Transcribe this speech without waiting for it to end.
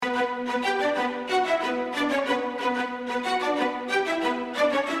Greenlight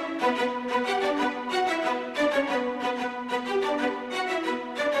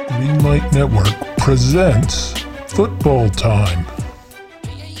Network presents Football Time.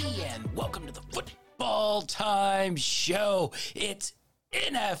 Hey, and welcome to the Football Time Show. It's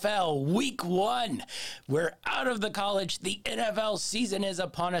NFL Week 1. We're out of the college. The NFL season is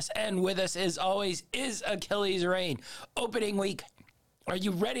upon us, and with us, as always, is Achilles Rain. Opening week. Are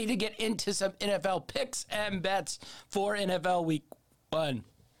you ready to get into some NFL picks and bets for NFL Week 1?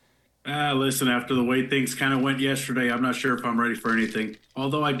 Listen, after the way things kind of went yesterday, I'm not sure if I'm ready for anything.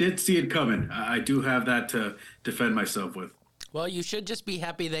 Although I did see it coming. I do have that to defend myself with. Well, you should just be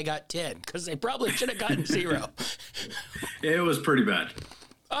happy they got 10, because they probably should have gotten 0. It was pretty bad.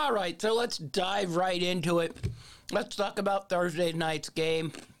 All right, so let's dive right into it. Let's talk about Thursday night's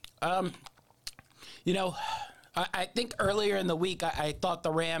game. I think earlier in the week, I thought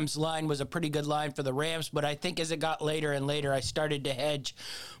the Rams line was a pretty good line for the Rams, but I think as it got later and later, I started to hedge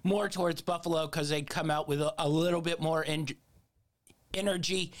more towards Buffalo because they'd come out with a little bit more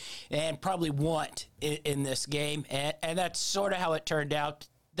energy and probably want in this game. And that's sort of how it turned out.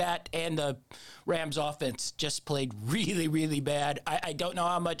 That and the Rams offense just played really, really bad. I don't know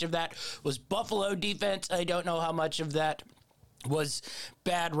how much of that was Buffalo defense. I don't know how much of that was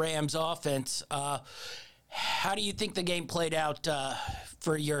bad Rams offense. How do you think the game played out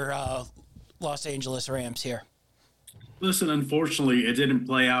for your Los Angeles Rams here? Listen, unfortunately, it didn't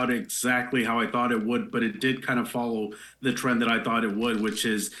play out exactly how I thought it would, but it did kind of follow the trend that I thought it would, which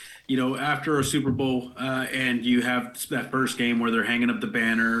is, after a Super Bowl and you have that first game where they're hanging up the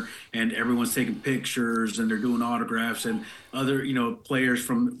banner and everyone's taking pictures and they're doing autographs and other, players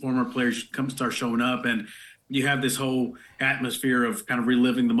from former players start showing up, and you have this whole atmosphere of kind of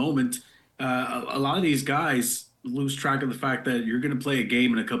reliving the moment. A lot of these guys lose track of the fact that you're going to play a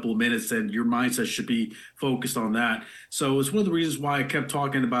game in a couple of minutes and your mindset should be focused on that. So it's one of the reasons why I kept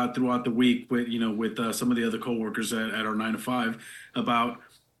talking about throughout the week with some of the other coworkers at our 9 to 5 about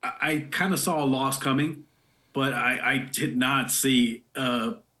I kind of saw a loss coming, but I did not see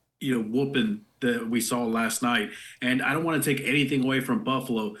whooping that we saw last night. And I don't want to take anything away from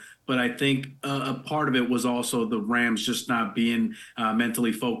Buffalo, but I think a part of it was also the Rams just not being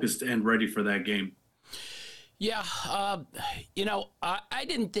mentally focused and ready for that game. Yeah, I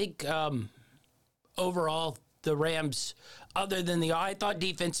didn't think overall the Rams, other than I thought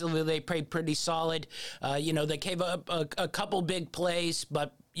defensively they played pretty solid. They gave up a couple big plays,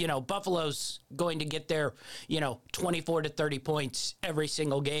 but Buffalo's going to get their, 24 to 30 points every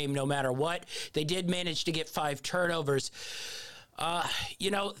single game, no matter what. They did manage to get 5 turnovers.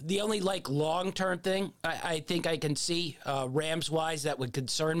 The only long-term thing I think I can see Rams-wise that would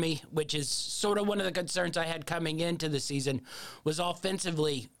concern me, which is sort of one of the concerns I had coming into the season, was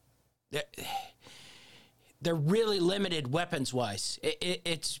offensively, they're really limited weapons-wise.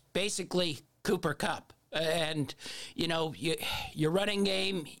 It's basically Cooper Kupp. And, your running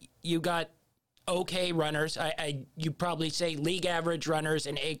game, you got okay runners. You probably say league average runners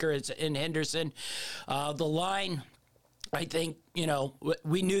in Akers and Henderson. The line, I think,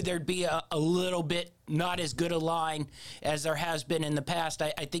 we knew there'd be a little bit not as good a line as there has been in the past.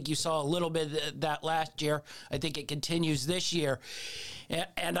 I think you saw a little bit of that last year. I think it continues this year.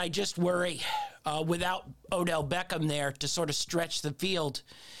 And I just worry, without Odell Beckham there to sort of stretch the field,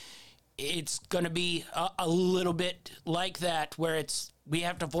 it's going to be a little bit like that, where we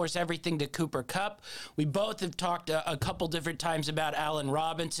have to force everything to Cooper Kupp. We both have talked a couple different times about Allen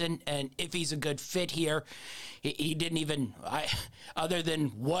Robinson and if he's a good fit here. He didn't even, other than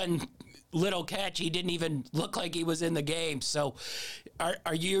one little catch, he didn't even look like he was in the game. So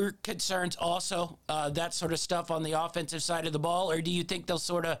are your concerns also that sort of stuff on the offensive side of the ball, or do you think they'll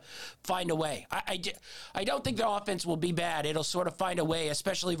sort of find a way? I don't think the offense will be bad. It'll sort of find a way,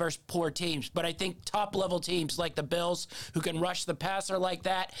 especially versus poor teams. But I think top-level teams like the Bills, who can rush the passer like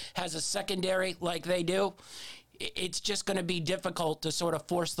that, has a secondary like they do, it's just going to be difficult to sort of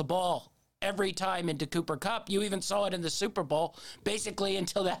force the ball every time into Cooper Kupp. You even saw it in the Super Bowl. Basically,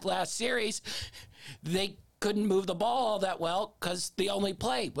 until that last series, they couldn't move the ball all that well because the only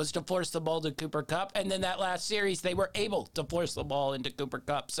play was to force the ball to Cooper Kupp. And then that last series, they were able to force the ball into Cooper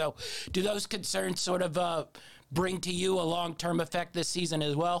Kupp. So do those concerns sort of bring to you a long-term effect this season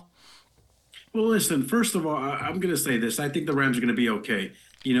as well? Well, listen, first of all, I'm going to say this. I think the Rams are going to be okay.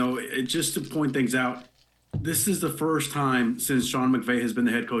 Just to point things out, this is the first time since Sean McVay has been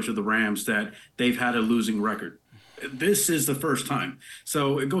the head coach of the Rams that they've had a losing record. This is the first time.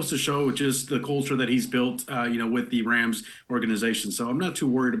 So it goes to show just the culture that he's built, with the Rams organization. So I'm not too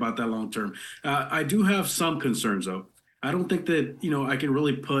worried about that long term. I do have some concerns, though. I don't think that, I can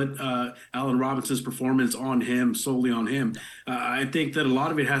really put Allen Robinson's performance on him, solely on him. I think that a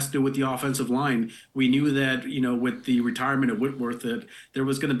lot of it has to do with the offensive line. We knew that, with the retirement of Whitworth, that there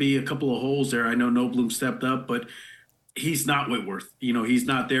was going to be a couple of holes there. I know Nobloom stepped up, but he's not Whitworth. He's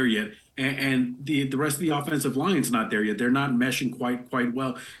not there yet. And the rest of the offensive line's not there yet. They're not meshing quite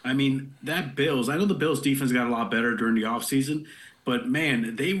well. I mean, I know the Bills defense got a lot better during the offseason, but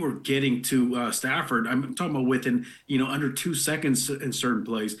man, they were getting to Stafford. I'm talking about within, under 2 seconds in certain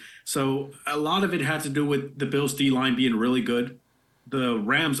plays. So a lot of it had to do with the Bills D line being really good, the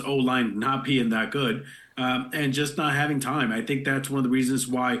Rams O line not being that good, and just not having time. I think that's one of the reasons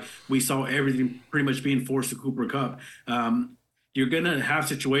why we saw everything pretty much being forced to Cooper Kupp. You're going to have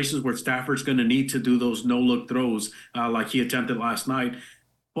situations where Stafford's going to need to do those no-look throws like he attempted last night,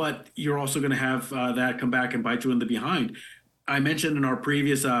 but you're also going to have that come back and bite you in the behind. I mentioned in our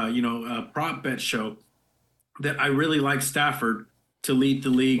previous, prop bet show that I really like Stafford to lead the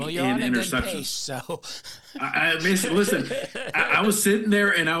league in interceptions. Good pace, so I listen. I was sitting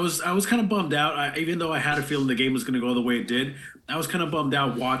there and I was kind of bummed out. Even though I had a feeling the game was going to go the way it did, I was kind of bummed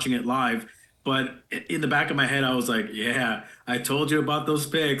out watching it live. But in the back of my head, I was like, yeah, I told you about those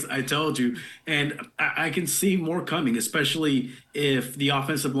picks. I told you. And I can see more coming, especially if the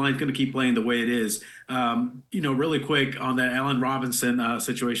offensive line is going to keep playing the way it is. Really quick on that Allen Robinson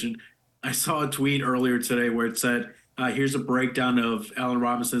situation, I saw a tweet earlier today where it said, here's a breakdown of Allen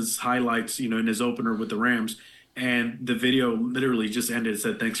Robinson's highlights, in his opener with the Rams. And the video literally just ended. It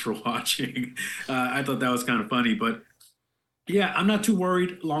said, thanks for watching. I thought that was kind of funny, but yeah, I'm not too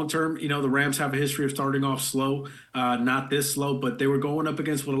worried long term. The Rams have a history of starting off slow, not this slow, but they were going up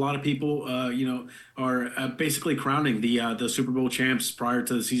against what a lot of people, are basically crowning the Super Bowl champs prior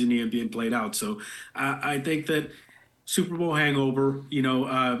to the season even being played out. So I think that Super Bowl hangover,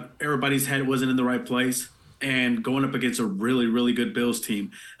 everybody's head wasn't in the right place. And going up against a really, really good Bills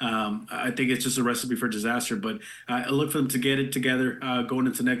team, I think it's just a recipe for disaster. But I look for them to get it together going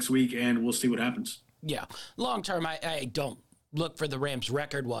into next week, and we'll see what happens. Yeah, long term, I don't look for the Rams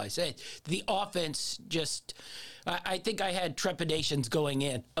record-wise. The offense just, I think I had trepidations going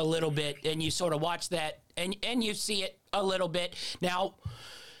in a little bit, and you sort of watch that, and you see it a little bit. Now,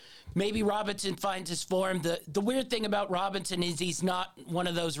 maybe Robinson finds his form. The weird thing about Robinson is he's not one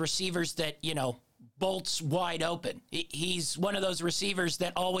of those receivers that, bolts wide open. He's one of those receivers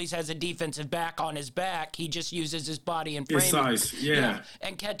that always has a defensive back on his back. He just uses his body and frame. His size, yeah.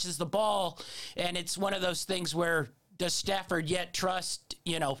 And catches the ball. And it's one of those things where does Stafford yet trust,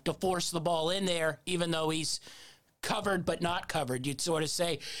 to force the ball in there, even though he's covered but not covered? You'd sort of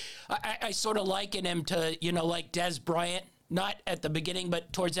say, I sort of liken him to, like Dez Bryant. Not at the beginning,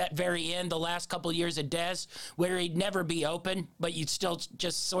 but towards that very end, the last couple of years of Dez, where he'd never be open, but you'd still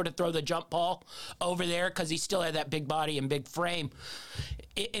just sort of throw the jump ball over there because he still had that big body and big frame.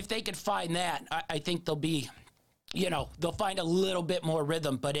 If they could find that, I think they'll be, they'll find a little bit more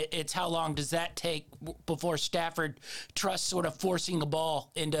rhythm, but it's how long does that take before Stafford trusts sort of forcing the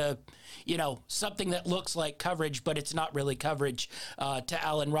ball into, something that looks like coverage, but it's not really coverage to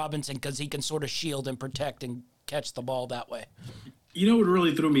Allen Robinson because he can sort of shield and protect and catch the ball that way. What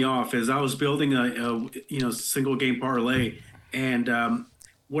really threw me off is I was building a single game parlay, and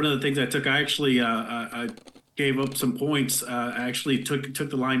one of the things I took, I actually I gave up some points. I actually took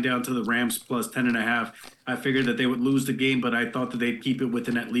the line down to the Rams plus 10.5. I figured that they would lose the game, but I thought that they'd keep it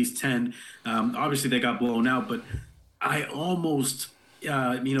within at least 10. Obviously, they got blown out, but I almost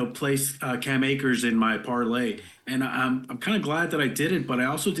placed Cam Akers in my parlay. And I'm kind of glad that I didn't, but I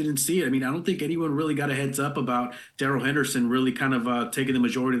also didn't see it. I mean, I don't think anyone really got a heads up about Darrell Henderson really kind of taking the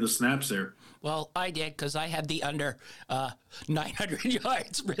majority of the snaps there. Well, I did because I had the under 900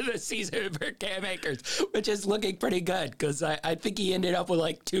 yards for the season for Cam Akers, which is looking pretty good because I think he ended up with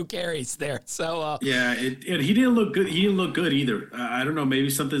like 2 carries there. So yeah, he didn't look good. He didn't look good either. I don't know. Maybe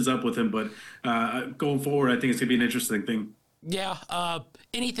something's up with him, but going forward, I think it's gonna be an interesting thing. Yeah.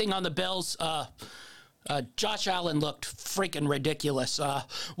 Anything on the Bills? Josh Allen looked freaking ridiculous.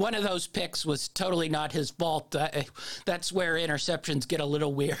 One of those picks was totally not his fault. That's where interceptions get a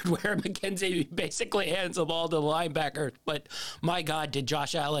little weird, where McKenzie basically hands the ball to the linebacker. But my God, did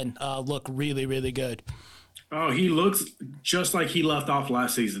Josh Allen look really, really good. Oh, he looks just like he left off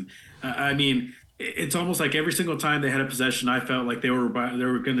last season. I mean, it's almost like every single time they had a possession, I felt like they were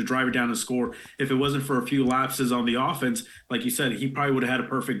going to drive it down and score. If it wasn't for a few lapses on the offense, like you said, he probably would have had a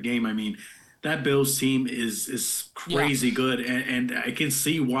perfect game. I mean, that Bills team is crazy good, and I can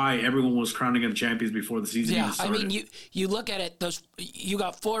see why everyone was crowning them champions before the season even started. I mean, you look at it; you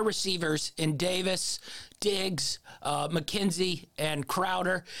got 4 receivers in Davis, Diggs, McKenzie, and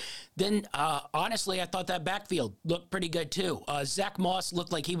Crowder. Then, honestly, I thought that backfield looked pretty good too. Zach Moss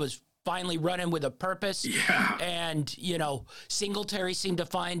looked like he was finally running with a purpose. Yeah. And, Singletary seemed to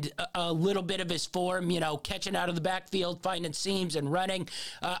find a little bit of his form, catching out of the backfield, finding seams and running.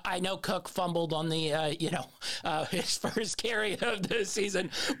 I know Cook fumbled on the, his first carry of the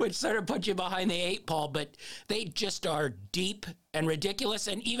season, which sort of put you behind the 8 ball, but they just are deep and ridiculous.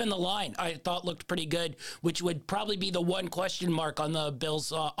 And even the line I thought looked pretty good, which would probably be the one question mark on the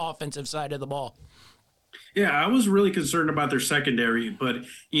Bills' offensive side of the ball. Yeah, I was really concerned about their secondary, but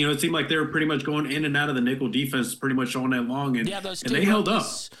it seemed like they were pretty much going in and out of the nickel defense pretty much all night long, and they held up.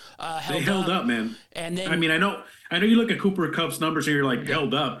 They held up, man. And then, I mean, I know you look at Cooper Kupp's numbers and you're like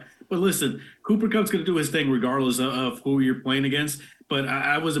held up, but listen, Cooper Kupp's going to do his thing regardless of who you're playing against. But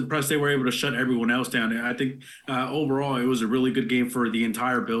I was impressed they were able to shut everyone else down. I think overall it was a really good game for the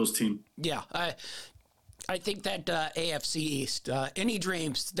entire Bills team. Yeah, I think that AFC East. Any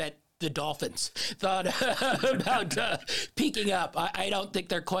dreams that the Dolphins thought about peaking up? I don't think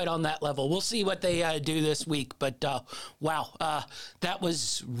they're quite on that level. We'll see what they do this week. But wow, that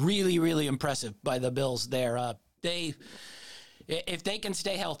was really, really impressive by the Bills there. If they can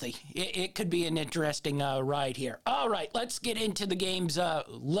stay healthy, it could be an interesting ride here. All right, let's get into the games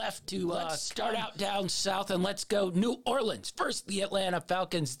left to start out down south, and let's go New Orleans. First, the Atlanta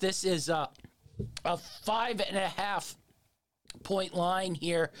Falcons. This is a 5.5 point line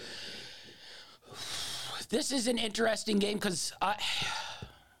here. This is an interesting game because I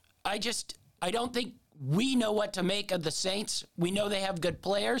don't think we know what to make of the Saints. We know they have good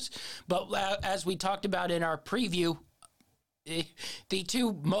players, but as we talked about in our preview, the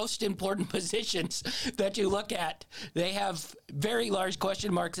 2 most important positions that you look at, they have very large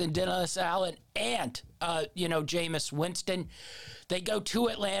question marks in Dennis Allen and Jameis Winston. They go to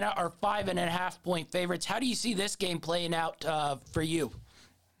Atlanta, are 5.5 point favorites. How do you see this game playing out for you?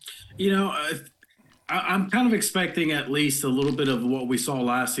 I'm kind of expecting at least a little bit of what we saw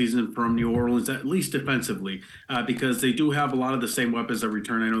last season from New Orleans, at least defensively, because they do have a lot of the same weapons that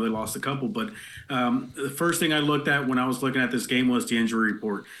return. I know they lost a couple, but the first thing I looked at when I was looking at this game was the injury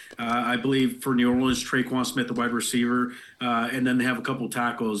report. I believe for New Orleans, Traquan Smith, the wide receiver, and then they have a couple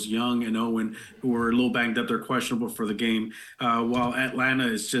tackles, Young and Owen, who are a little banged up. They're questionable for the game, while Atlanta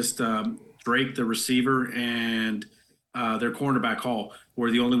is just Drake, the receiver, and their cornerback Hall were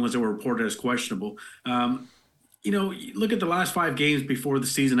the only ones that were reported as questionable. Look at the last 5 games before the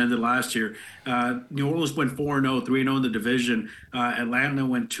season ended last year. New Orleans went 4-0, 3-0 in the division. Atlanta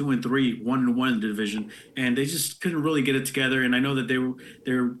went 2-3, 1-1 in the division, and they just couldn't really get it together. And I know that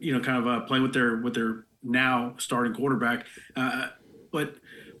they're kind of playing with their now starting quarterback, but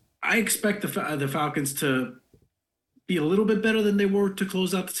I expect the Falcons to be a little bit better than they were to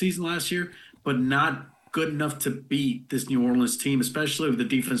close out the season last year, but not good enough to beat this New Orleans team, especially if the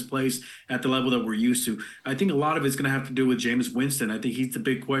defense plays at the level that we're used to. I think a lot of it's going to have to do with Jameis Winston. I think he's the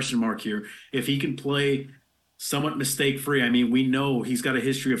big question mark here. If he can play somewhat mistake-free, I mean, we know he's got a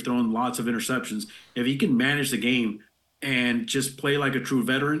history of throwing lots of interceptions. If he can manage the game and just play like a true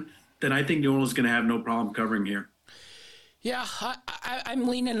veteran, then I think New Orleans is going to have no problem covering here. Yeah, I'm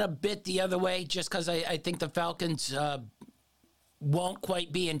leaning a bit the other way just because I think the Falcons won't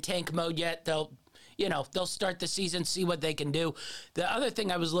quite be in tank mode yet. They'll start the season, see what they can do. The other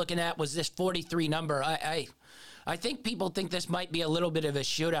thing I was looking at was this 43 number. I think people think this might be a little bit of a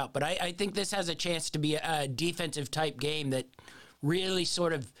shootout, but I think this has a chance to be a defensive type game that really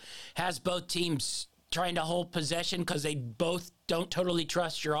sort of has both teams trying to hold possession because they both don't totally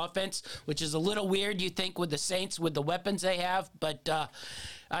trust your offense, which is a little weird, you think, with the Saints, with the weapons they have. But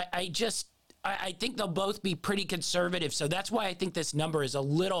I think they'll both be pretty conservative. So that's why I think this number is a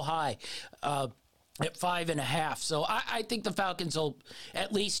little high. At 5.5. So I think the Falcons will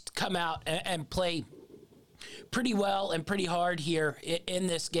at least come out and play pretty well and pretty hard here in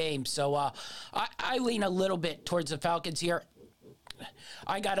this game. So I lean a little bit towards the Falcons here.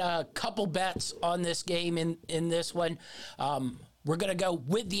 I got a couple bets on this game in this one. We're going to go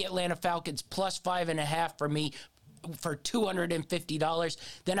with the Atlanta Falcons plus 5.5 for me, for $250.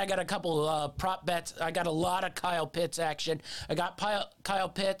 Then I got a couple prop bets. I got a lot of Kyle Pitts action. I got Kyle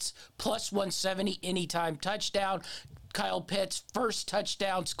Pitts plus 170 anytime touchdown. Kyle Pitts first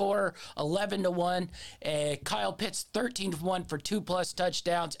touchdown scorer 11-1. Kyle Pitts 13-1 for 2+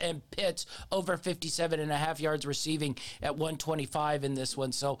 touchdowns, and Pitts over 57.5 yards receiving at 125 in this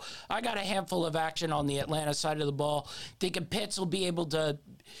one. So I got a handful of action on the Atlanta side of the ball. Thinking Pitts will be able to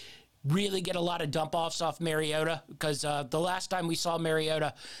really get a lot of dump-offs off Mariota, because the last time we saw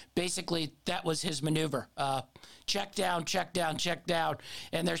Mariota, basically that was his maneuver. Check down, check down, check down.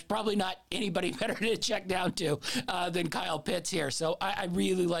 And there's probably not anybody better to check down to than Kyle Pitts here. So I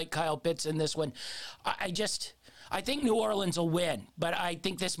really like Kyle Pitts in this one. I think New Orleans will win, but I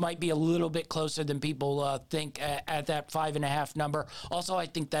think this might be a little bit closer than people think at that 5.5 number. Also, I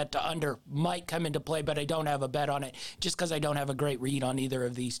think that under might come into play, but I don't have a bet on it just because I don't have a great read on either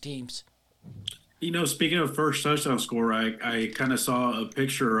of these teams. Speaking of first touchdown score, I kind of saw a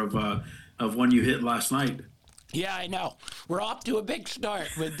picture of one you hit last night. Yeah, I know. We're off to a big start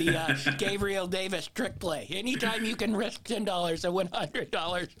with the Gabriel Davis trick play. Anytime you can risk $10 and win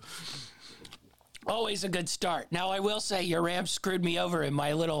 $100. Always a good start. Now, I will say your Rams screwed me over in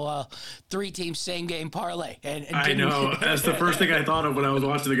my little three-team same-game parlay. And I know. That's the first thing I thought of when I was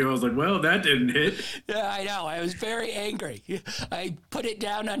watching the game. I was like, well, that didn't hit. Yeah, I know. I was very angry. I put it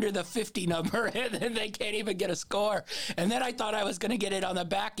down under the 50 number, and then they can't even get a score. And then I thought I was going to get it on the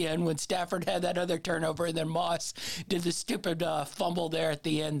back end when Stafford had that other turnover, and then Moss did the stupid fumble there at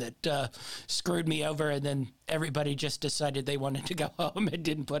the end that screwed me over, and then everybody just decided they wanted to go home and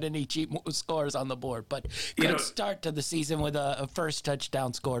didn't put any cheap scores on the board. But good start to the season with a first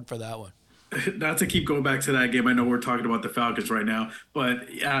touchdown scored for that one. Not to keep going back to that game, I know we're talking about the Falcons right now, but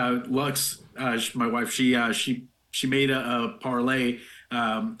Lux, my wife, she made a parlay,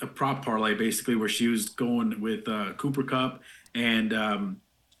 a prop parlay basically, where she was going with Cooper Kupp and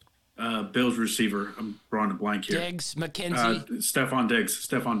Bills receiver. I'm drawing a blank here. Diggs, McKenzie,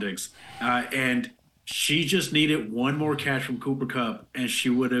 Stephon Diggs, and she just needed one more catch from Cooper Kupp, and she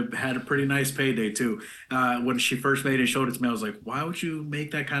would have had a pretty nice payday too. When she first made it, showed it to me, I was like, why would you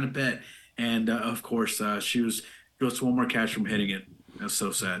make that kind of bet? And of course, she was just one more catch from hitting it. That's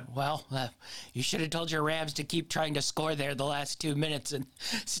so sad. Well, you should have told your Rams to keep trying to score there the last 2 minutes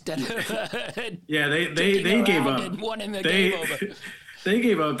instead of they gave up. And won in the game over. They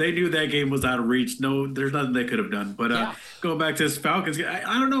gave up. They knew that game was out of reach. No, there's nothing they could have done. But going back to this Falcons,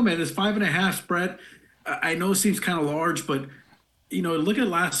 I don't know, man. This 5.5 spread, I know it seems kind of large, but look at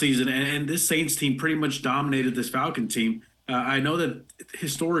last season, and this Saints team pretty much dominated this Falcon team. I know that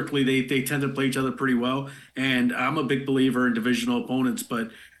historically they tend to play each other pretty well, and I'm a big believer in divisional opponents.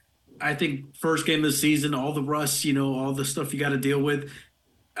 But I think first game of the season, all the rust, all the stuff you got to deal with.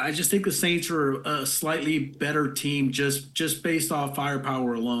 I just think the Saints are a slightly better team just based off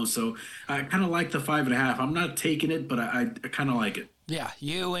firepower alone. So I kind of like the 5.5. I'm not taking it, but I kind of like it. Yeah,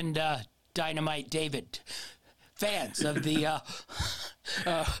 you and Dynamite David, fans of the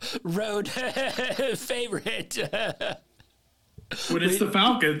road favorite. When it's the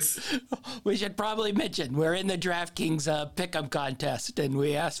Falcons. We should probably mention we're in the DraftKings pick'em contest, and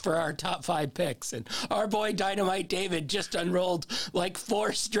we asked for our top 5 picks. And our boy Dynamite David just unrolled like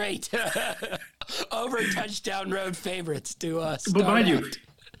 4 straight over touchdown road favorites to start. But mind you,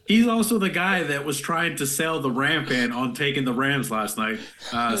 he's also the guy that was trying to sell the Ram fan on taking the Rams last night.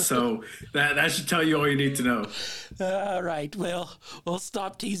 So that should tell you all you need to know. All right, well, we'll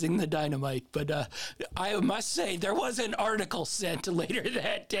stop teasing the Dynamite. But I must say, there was an article sent later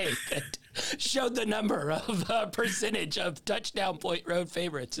that day that showed the number of percentage of touchdown point road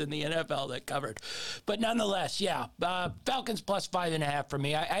favorites in the NFL that covered. But nonetheless, yeah, Falcons plus 5.5 for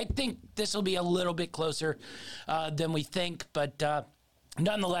me. I think this will be a little bit closer than we think, but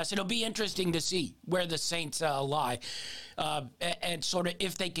nonetheless, it'll be interesting to see where the Saints lie and sort of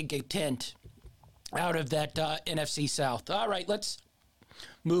if they can contend out of that NFC South. All right, let's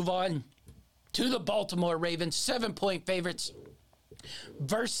move on to the Baltimore Ravens, 7-point favorites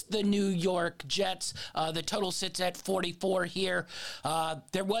versus the New York Jets. The total sits at 44 here.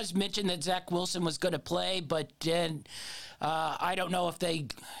 There was mention that Zach Wilson was going to play, but then I don't know if they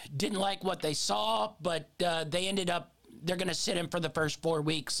didn't like what they saw, but they ended up, they're going to sit him for the first 4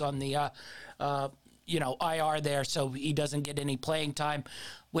 weeks on the IR there, so he doesn't get any playing time,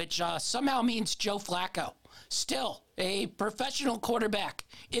 which somehow means Joe Flacco, still a professional quarterback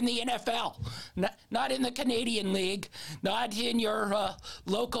in the NFL, not in the Canadian League, not in your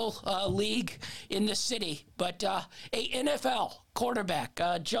local league in the city, but a NFL quarterback.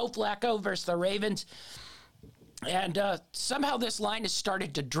 Joe Flacco versus the Ravens. And somehow this line has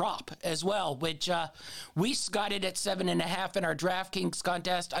started to drop as well, which we got it at 7.5 in our DraftKings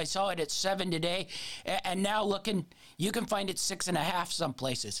contest. I saw it at 7 today, and now looking, you can find it 6.5 some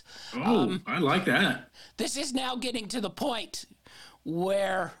places. Oh, I like that. This is now getting to the point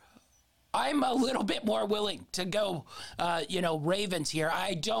where I'm a little bit more willing to go, Ravens here.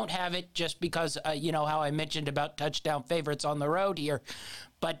 I don't have it just because, how I mentioned about touchdown favorites on the road here,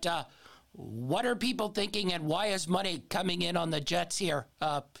 but what are people thinking, and why is money coming in on the Jets here?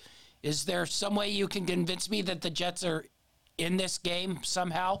 Is there some way you can convince me that the Jets are in this game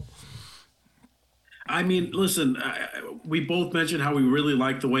somehow? I mean, listen, we both mentioned how we really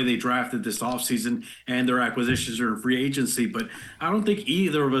like the way they drafted this offseason and their acquisitions are in free agency, but I don't think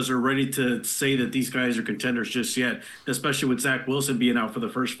either of us are ready to say that these guys are contenders just yet, especially with Zach Wilson being out for the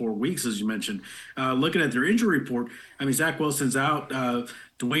first 4 weeks, as you mentioned. Looking at their injury report, I mean, Zach Wilson's out.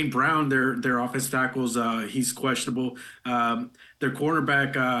 Dwayne Brown, their offense tackles, he's questionable. Their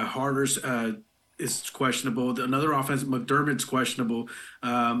cornerback, Harders, is questionable. Another offense, McDermott's questionable.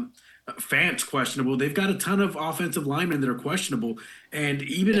 Fant's questionable. They've got a ton of offensive linemen that are questionable, and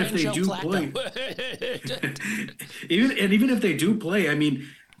even if they do play, even if they do play, I mean,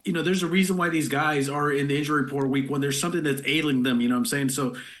 there's a reason why these guys are in the injury report week when there's something that's ailing them. You know what I'm saying?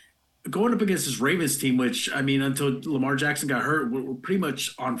 So going up against this Ravens team, which I mean, until Lamar Jackson got hurt, we're pretty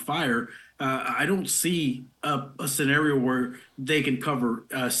much on fire. I don't see a scenario where they can cover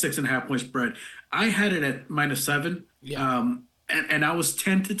 6.5 point spread. I had it at -7. Yeah. And I was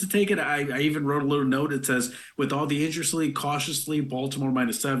tempted to take it. I even wrote a little note that says, with all the injuries, cautiously, Baltimore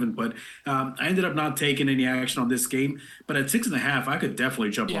 -7. But I ended up not taking any action on this game. But at 6.5, I could definitely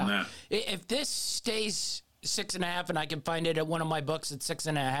jump on that. If this stays 6.5 and I can find it at one of my books at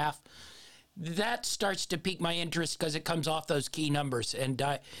 6.5, that starts to pique my interest because it comes off those key numbers. And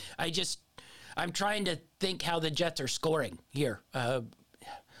I'm trying to think how the Jets are scoring here.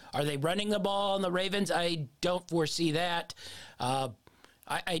 Are they running the ball on the Ravens? I don't foresee that.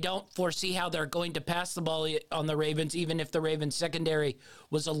 I don't foresee how they're going to pass the ball on the Ravens, even if the Ravens secondary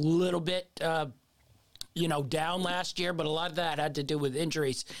was a little bit, down last year. But a lot of that had to do with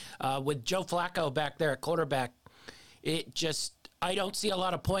injuries. With Joe Flacco back there at quarterback, I don't see a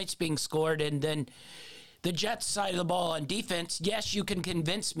lot of points being scored. And then the Jets side of the ball on defense, yes, you can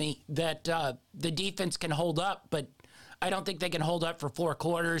convince me that the defense can hold up, but I don't think they can hold up for 4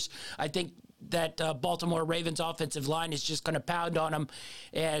 quarters. I think that Baltimore Ravens offensive line is just going to pound on them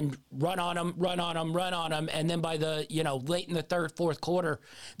and run on them. And then by the, late in the third, fourth quarter,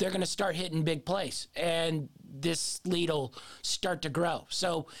 they're going to start hitting big plays. And this lead will start to grow.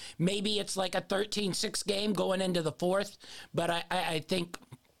 So maybe it's like a 13-6 game going into the fourth. But I think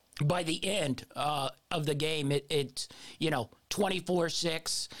by the end of the game, it's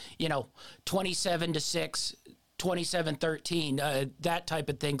 24-6, 27-6, 27-13, that type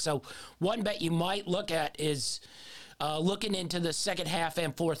of thing. So one bet you might look at is looking into the second half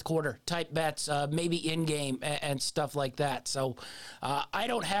and fourth quarter type bets, maybe in-game and stuff like that. So I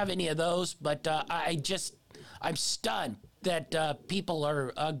don't have any of those, but I'm stunned that people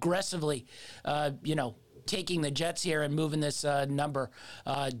are aggressively, taking the Jets here and moving this number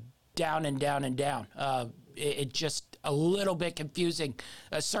down and down and down. It just a little bit confusing.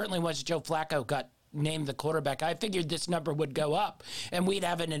 Certainly once Joe Flacco got named the quarterback, I figured this number would go up and we'd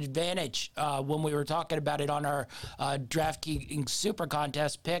have an advantage when we were talking about it on our DraftKings Super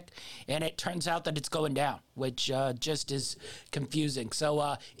Contest pick, and it turns out that it's going down, which just is confusing.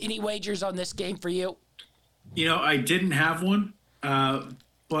 So any wagers on this game for you? I didn't have one,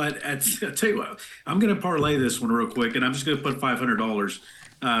 but I'll tell you what, I'm going to parlay this one real quick, and I'm just going to put $500.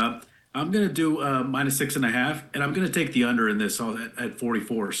 I'm going to do -6.5, and I'm going to take the under in this at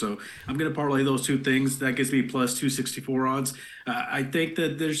 44. So I'm going to parlay those two things. That gives me plus 264 odds. I think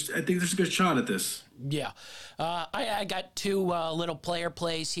there's a good shot at this. Yeah. I got two little player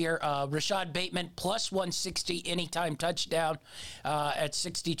plays here. Rashad Bateman plus 160 anytime touchdown at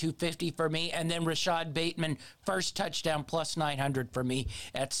 62.50 for me. And then Rashad Bateman first touchdown plus 900 for me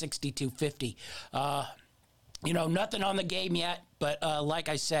at 62.50. Nothing on the game yet, but like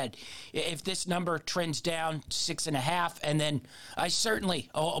I said, if this number trends down 6.5, and then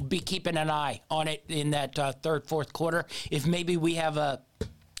I'll be keeping an eye on it in that third, fourth quarter. If maybe we have a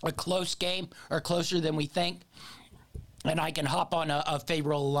close game or closer than we think, and I can hop on a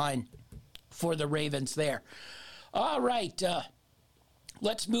favorable line for the Ravens there. All right,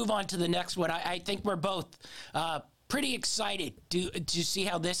 let's move on to the next one. I think we're both pretty excited to see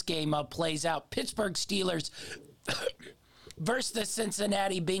how this game plays out. Pittsburgh Steelers versus the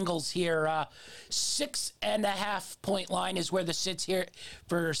Cincinnati Bengals here. 6.5 point line is where the sits here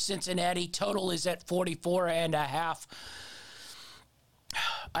for Cincinnati. Total is at 44.5.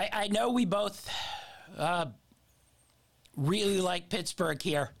 I know we both really like Pittsburgh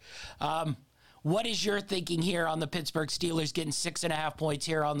here. What is your thinking here on the Pittsburgh Steelers getting 6.5 points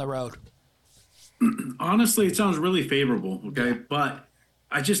here on the road? Honestly, it sounds really favorable, okay? But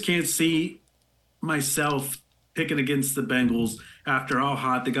I just can't see myself picking against the Bengals after how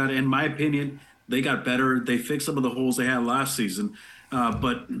hot they got. In my opinion, they got better. They fixed some of the holes they had last season.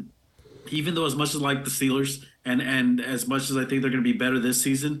 But even though as much as I like the Steelers and as much as I think they're going to be better this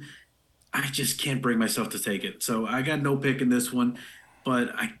season, I just can't bring myself to take it. So I got no pick in this one,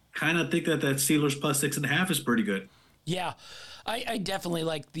 but I kind of think that Steelers plus 6.5 is pretty good. Yeah, I definitely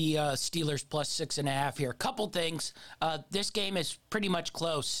like the Steelers plus 6.5 here. Couple things. This game is pretty much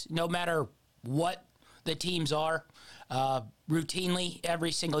close, no matter what the teams are. Routinely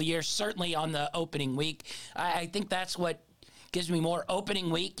every single year, certainly on the opening week. I think that's what gives me more.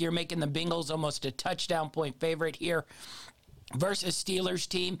 Opening week, you're making the Bengals almost a touchdown point favorite here versus Steelers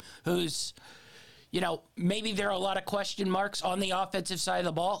team who's, maybe there are a lot of question marks on the offensive side of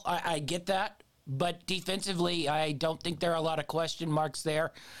the ball. I get that. But defensively, I don't think there are a lot of question marks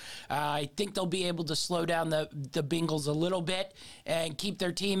there. I think they'll be able to slow down the Bengals a little bit and keep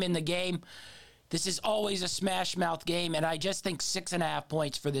their team in the game. This is always a smash mouth game, and I just think 6.5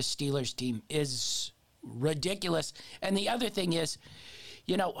 points for this Steelers team is ridiculous. And the other thing is,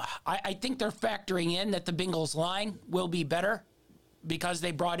 I think they're factoring in that the Bengals line will be better because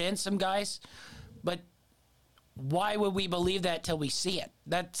they brought in some guys. But why would we believe that till we see it?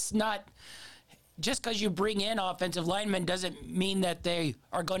 That's not... Just because you bring in offensive linemen doesn't mean that they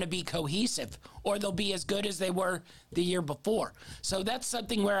are going to be cohesive or they'll be as good as they were the year before. So that's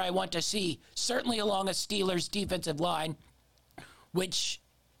something where I want to see, certainly along a Steelers defensive line, which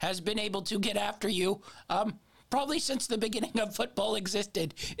has been able to get after you probably since the beginning of football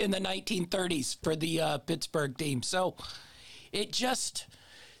existed in the 1930s for the Pittsburgh team. So it just...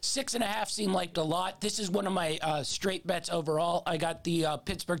 6.5 seemed like a lot. This is one of my straight bets overall. I got the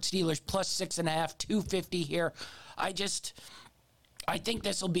Pittsburgh Steelers plus 6.5, 250 here. I think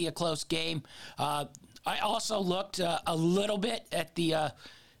this will be a close game. I also looked a little bit at the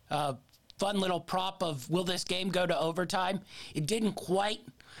fun little prop of will this game go to overtime. It didn't quite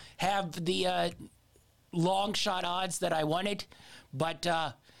have the long shot odds that I wanted, but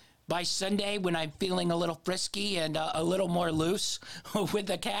by Sunday, when I'm feeling a little frisky and a little more loose with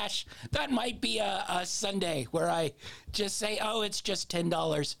the cash, that might be a Sunday where I just say, oh, it's just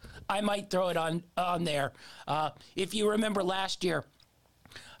 $10. I might throw it on there. If you remember last year,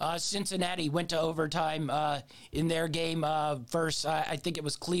 Cincinnati went to overtime in their game versus, I think it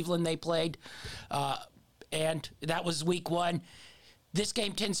was Cleveland they played, and that was week 1. This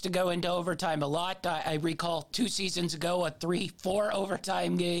game tends to go into overtime a lot. I recall 2 seasons ago a 3-4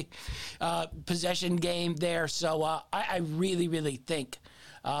 overtime game, possession game there. So I really, really think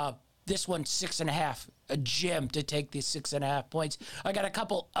this one's 6.5, a gem to take these 6.5 points. I got a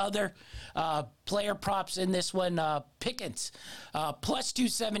couple other player props in this one. Pickens, plus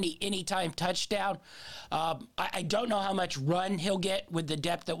 270 anytime touchdown. I don't know how much run he'll get with the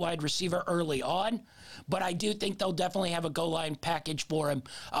depth at wide receiver early on, but I do think they'll definitely have a goal line package for him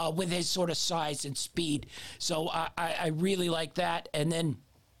with his sort of size and speed. So I really like that. And then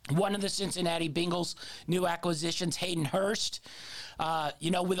one of the Cincinnati Bengals new acquisitions, Hayden Hurst,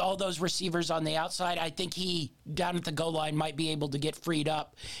 with all those receivers on the outside, I think he, down at the goal line, might be able to get freed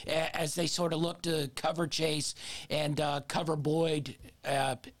up as they sort of look to cover Chase and cover Boyd,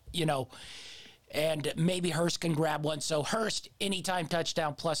 and maybe Hurst can grab one. So Hurst, anytime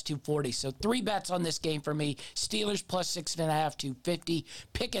touchdown, plus 240. So 3 bets on this game for me. Steelers plus 6.5, 250.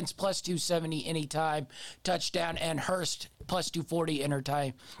 Pickens plus 270 anytime touchdown. And Hurst plus 240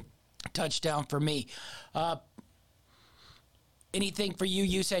 anytime touchdown for me. Anything for you?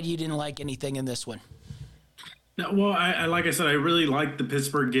 You said you didn't like anything in this one. No, well, I like I said, I really like the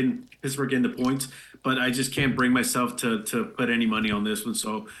Pittsburgh getting the points, but I just can't bring myself to put any money on this one.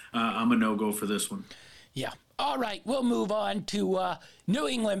 So I'm a no-go for this one. Yeah. All right, we'll move on to New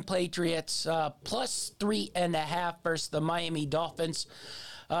England Patriots plus 3.5 versus the Miami Dolphins.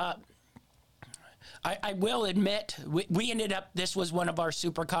 I will admit, we ended up, this was one of our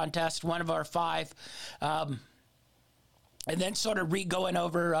super contests, one of our 5. And then sort of going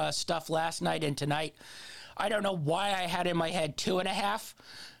over stuff last night and tonight. I don't know why I had in my head 2.5,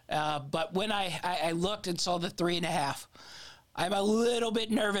 but when I looked and saw the 3.5, I'm a little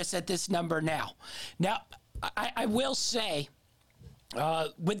bit nervous at this number now. Now, I will say,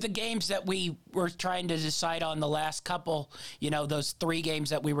 with the games that we were trying to decide on the last couple, those 3 games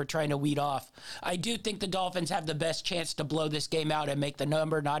that we were trying to weed off, I do think the Dolphins have the best chance to blow this game out and make the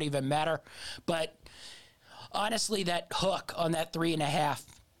number not even matter. But honestly, that hook on that 3.5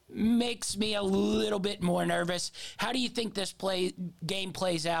 makes me a little bit more nervous. How do you think this game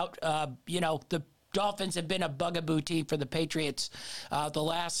plays out? The Dolphins have been a bugaboo team for the Patriots the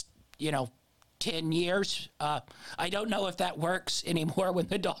last, 10 years. I don't know if that works anymore when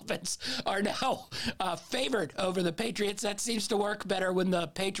the Dolphins are now favored over the Patriots. That seems to work better when the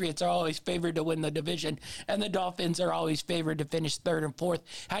Patriots are always favored to win the division and the Dolphins are always favored to finish 3rd and 4th.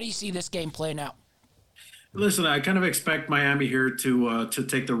 How do you see this game playing out? Listen, I kind of expect Miami here to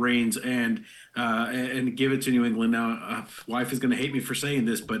take the reins and give it to New England. Now, wife is going to hate me for saying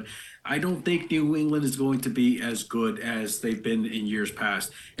this, but I don't think New England is going to be as good as they've been in years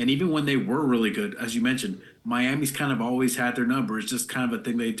past. And even when they were really good, as you mentioned, Miami's kind of always had their number. It's just kind of a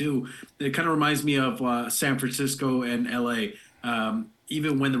thing they do. It kind of reminds me of San Francisco and LA.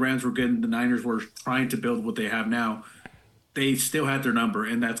 Even when the Rams were good and the Niners were trying to build what they have now, they still had their number,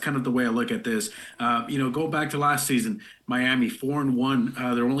 and that's kind of the way I look at this. Go back to last season, Miami 4-1.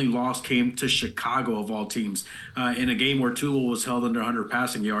 Their only loss came to Chicago of all teams in a game where Tua was held under 100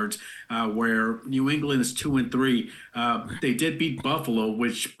 passing yards. Where New England is 2-3. They did beat Buffalo,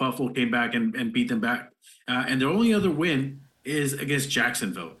 which Buffalo came back and beat them back, and their only other win is against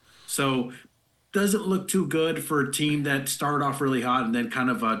Jacksonville. So doesn't look too good for a team that started off really hot and then kind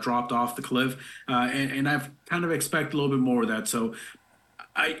of dropped off the cliff. And I've kind of expect a little bit more of that. So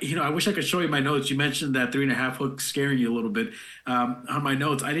I wish I could show you my notes. You mentioned that 3.5 hook scaring you a little bit. On my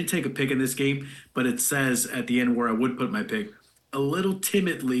notes, I didn't take a pick in this game, but it says at the end where I would put my pick a little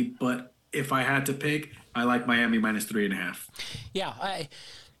timidly. But if I had to pick, I like Miami minus 3.5. Yeah,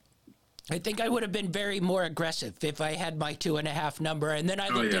 I think I would have been very more aggressive if I had my 2.5 number, and then I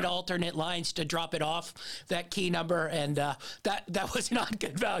looked at alternate lines to drop it off that key number, and that was not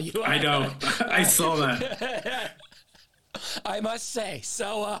good value. I know, I saw that. I must say.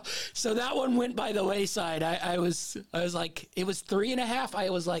 So that one went by the wayside. I was like, it was 3.5. I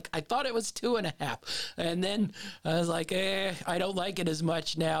was like, I thought it was 2.5. And then I was like, I don't like it as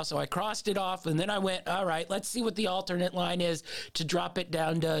much now. So I crossed it off, and then I went, all right, let's see what the alternate line is to drop it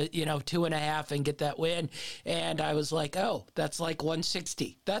down to, 2.5 and get that win. And I was like, oh, that's like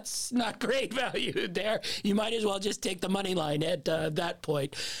 160. That's not great value there. You might as well just take the money line at that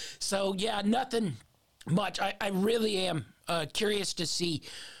point. So yeah, nothing much. I really am curious to see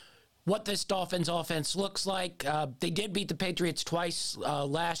what this Dolphins offense looks like. They did beat the Patriots twice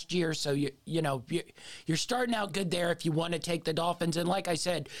last year, so you're starting out good there if you want to take the Dolphins. And like I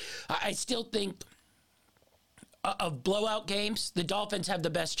said, I still think of blowout games, the Dolphins have the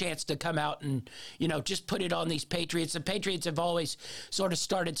best chance to come out and, just put it on these Patriots. The Patriots have always sort of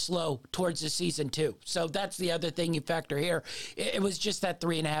started slow towards the season, too. So that's the other thing you factor here. It was just that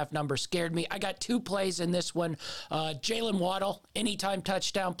 3.5 number scared me. I got 2 plays in this one. Jalen Waddle, anytime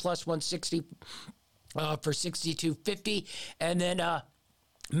touchdown, plus 160 for 62.50. And then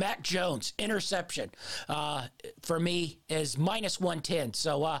Mac Jones, interception, for me, is minus 110.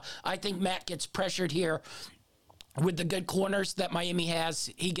 So I think Mac gets pressured here. With the good corners that Miami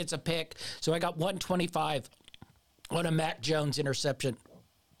has, he gets a pick. So I got 125 on a Mac Jones interception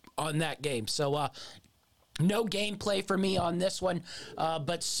on that game. So no gameplay for me on this one,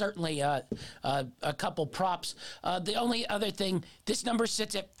 but certainly a couple props. The only other thing, this number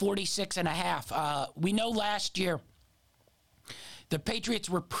sits at 46.5. We know last year the Patriots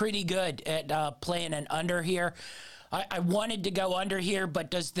were pretty good at playing an under here. I wanted to go under here, but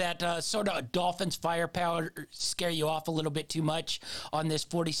does that sort of Dolphins firepower scare you off a little bit too much on this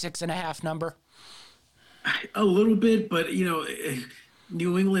 46.5 number? A little bit, but,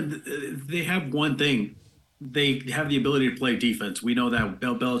 New England, they have one thing. They have the ability to play defense. We know that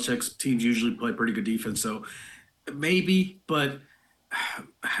Belichick's teams usually play pretty good defense, so maybe, but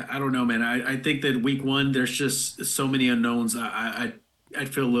I don't know, man. I think that week one, there's just so many unknowns. I'd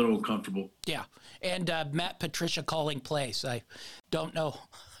feel a little uncomfortable. Yeah. And Matt Patricia calling plays. I don't know.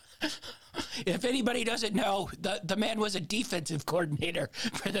 If anybody doesn't know, the man was a defensive coordinator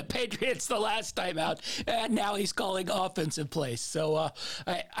for the Patriots the last time out, and now he's calling offensive plays. So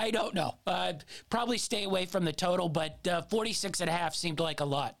I don't know. Probably stay away from the total, but 46.5 seemed like a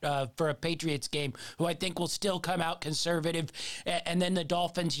lot for a Patriots game, who I think will still come out conservative. And then the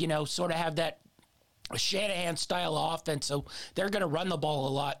Dolphins, sort of have that Shanahan-style offense, so they're going to run the ball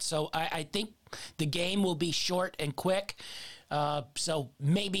a lot. So I think the game will be short and quick. So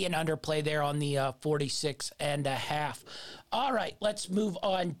maybe an underplay there on the 46.5. All right, let's move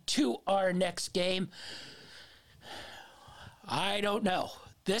on to our next game. I don't know.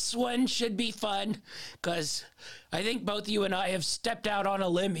 This one should be fun because I think both you and I have stepped out on a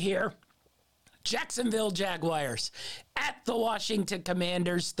limb here. Jacksonville Jaguars at the Washington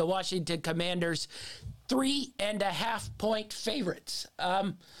Commanders. The Washington Commanders, 3.5 point favorites.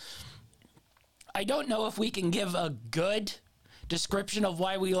 I don't know if we can give a good description of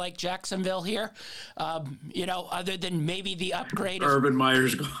why we like Jacksonville here, other than maybe the upgrade. Urban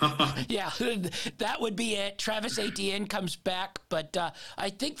Meyer's gone. Yeah, that would be it. Travis Etienne comes back, but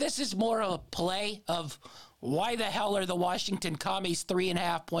I think this is more of a play of why the hell are the Washington Commies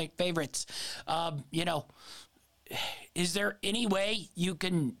 3.5 point favorites? Is there any way you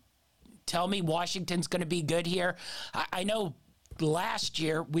can tell me Washington's going to be good here. I know last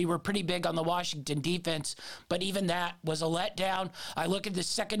year we were pretty big on the Washington defense, but even that was a letdown. I look at the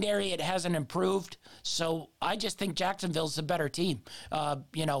secondary, it hasn't improved. So I just think Jacksonville's a better team.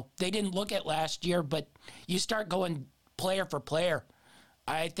 They didn't look at last year, but you start going player for player.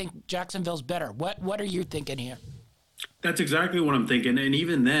 I think Jacksonville's better. What are you thinking here? That's exactly what I'm thinking. And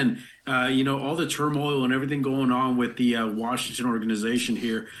even then, all the turmoil and everything going on with the Washington organization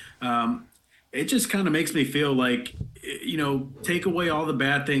here, it just kind of makes me feel like, take away all the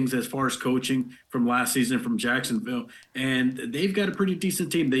bad things as far as coaching from last season from Jacksonville. And they've got a pretty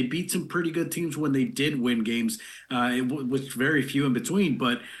decent team. They beat some pretty good teams when they did win games, with very few in between.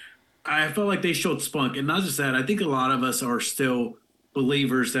 But I felt like they showed spunk. And not just that, I think a lot of us are still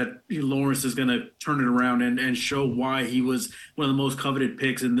believers that Lawrence is going to turn it around and show why he was one of the most coveted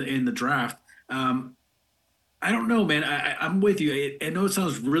picks in the draft. I don't know, man. I'm with you. I know it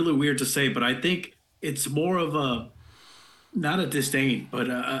sounds really weird to say, but I think it's more of not a disdain, but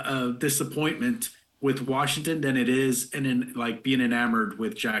a disappointment with Washington than it is being enamored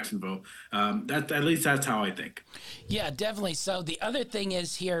with Jacksonville. At least that's how I think. Yeah, definitely. So the other thing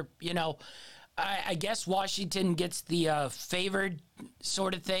is here, I guess Washington gets the favored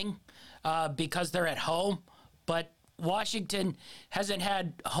sort of thing because they're at home, but Washington hasn't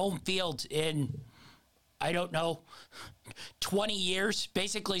had home field in, I don't know, 20 years,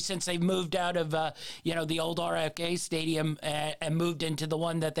 basically since they've moved out of, the old RFK Stadium and moved into the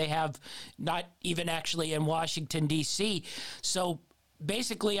one that they have not even actually in Washington, D.C. So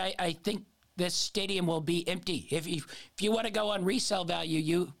basically, I think this stadium will be empty. If you want to go on resale value,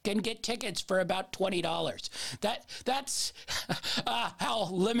 you can get tickets for about $20. That's how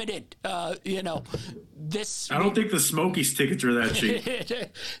limited, this. I don't think the Smokies tickets are that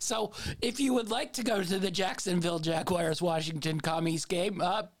cheap. So if you would like to go to the Jacksonville Jaguars Washington Commies game,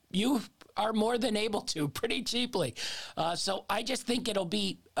 you are more than able to pretty cheaply. So I just think it'll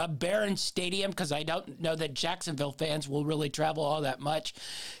be a barren stadium because I don't know that Jacksonville fans will really travel all that much.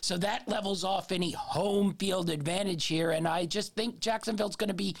 So that levels off any home field advantage here. And I just think Jacksonville's going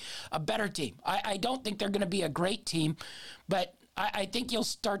to be a better team. I don't think they're going to be a great team, but I think you'll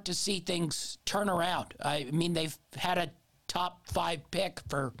start to see things turn around. I mean, they've had a top 5 pick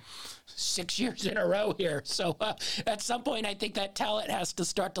for 6 years in a row here. So at some point, I think that talent has to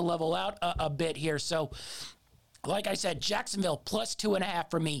start to level out a bit here. So like I said, Jacksonville plus 2.5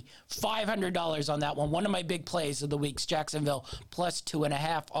 for me, $500 on that one. One of my big plays of the week's Jacksonville plus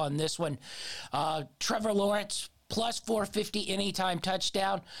 2.5 on this one. Trevor Lawrence plus 450 anytime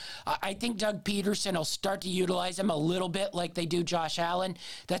touchdown. I think Doug Peterson will start to utilize him a little bit like they do Josh Allen.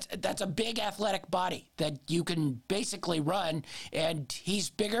 That's a big athletic body that you can basically run, and he's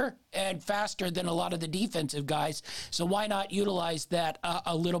bigger and faster than a lot of the defensive guys. So why not utilize that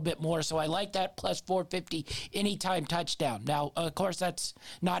a little bit more? So I like that plus 450 anytime touchdown. Now, of course, that's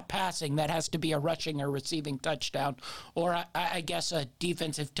not passing. That has to be a rushing or receiving touchdown, or I guess a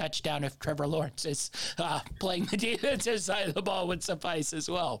defensive touchdown if Trevor Lawrence is playing the defensive side of the ball would suffice as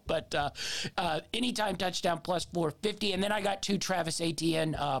well. But anytime touchdown plus 450. And then I got 2 Travis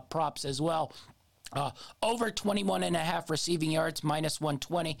Etienne props as well. Over 21.5 receiving yards, minus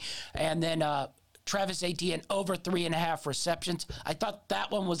 120. And then Travis Etienne over 3.5 receptions. I thought that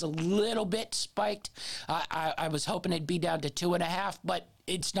one was a little bit spiked. I was hoping it'd be down to 2.5, but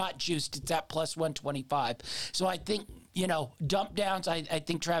it's not juiced. It's at plus 125. So I think, dump downs, I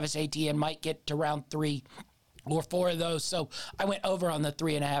think Travis Etienne might get to round 3 or 4 of those. So I went over on the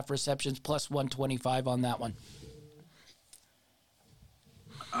 3.5 receptions plus 125 on that one.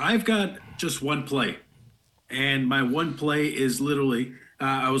 I've got just one play, and my one play is literally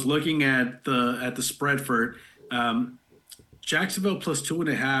I was looking at the spread for it. Jacksonville plus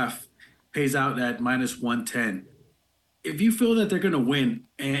 2.5 pays out at minus 110. If you feel that they're going to win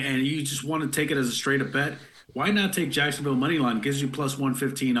and you just want to take it as a straight up bet, why not take Jacksonville money line? It gives you plus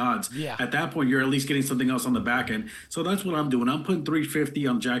 115 odds. Yeah. At that point, you're at least getting something else on the back end. So that's what I'm doing. I'm putting 350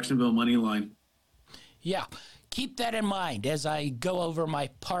 on Jacksonville money line. Yeah. Keep that in mind as I go over my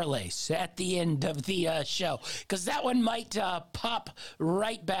parlays at the end of the show, because that one might pop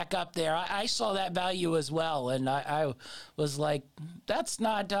right back up there. I saw that value as well, and I was like, that's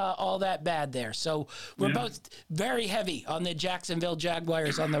not all that bad there. So we're both very heavy on the Jacksonville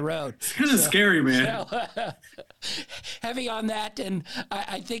Jaguars on the road. It's kind of scary, man. Heavy on that, and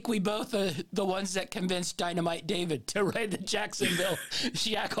I think we both are the ones that convinced Dynamite David to ride the Jacksonville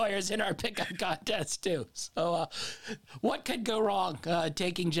Jaguars in our pickup contest, too. So what could go wrong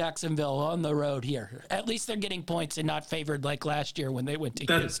taking Jacksonville on the road here? At least they're getting points and not favored like last year when they went to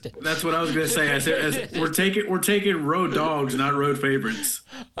Houston. That's what I was going to say. I said, we're taking road dogs, not road favorites.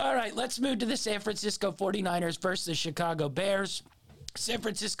 All right, let's move to the San Francisco 49ers versus the Chicago Bears. San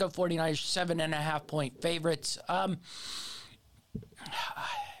Francisco 49ers, 7.5-point favorites.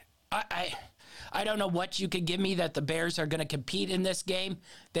 I don't know what you could give me that the Bears are going to compete in this game.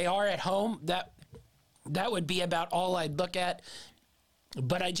 They are at home. That would be about all I'd look at.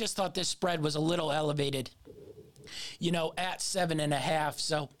 But I just thought this spread was a little elevated, at 7.5.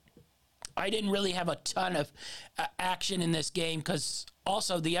 So I didn't really have a ton of action in this game because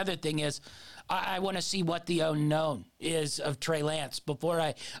also the other thing is I want to see what the unknown is of Trey Lance before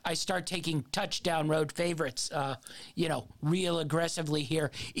I start taking touchdown road favorites, real aggressively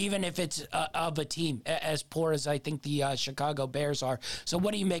here, even if it's of a team as poor as I think the Chicago Bears are. So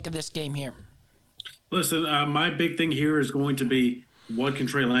what do you make of this game here? Listen, my big thing here is going to be what can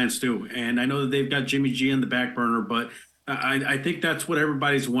Trey Lance do? And I know that they've got Jimmy G in the back burner, but I think that's what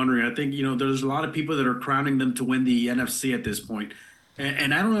everybody's wondering. I think, there's a lot of people that are crowning them to win the NFC at this point.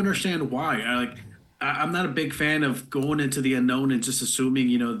 And I don't understand why. I'm not a big fan of going into the unknown and just assuming,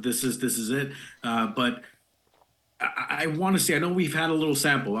 this is it. But I want to see. I know we've had a little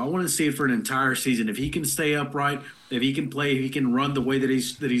sample. I want to see it for an entire season. If he can stay upright, if he can play, if he can run the way that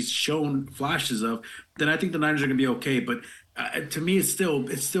he's shown flashes of, then I think the Niners are going to be okay. But to me, it's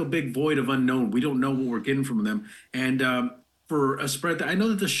still big void of unknown. We don't know what we're getting from them. And for a spread, I know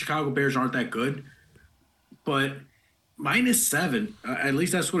that the Chicago Bears aren't that good, but -7, at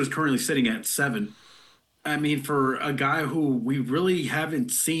least that's what it's currently sitting at, 7. I mean, for a guy who we really haven't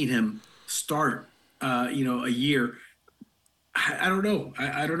seen him start, a year, I don't know.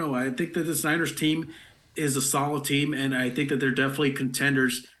 I don't know. I think that this Niners team is a solid team, and I think that they're definitely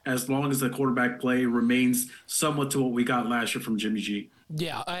contenders as long as the quarterback play remains somewhat to what we got last year from Jimmy G.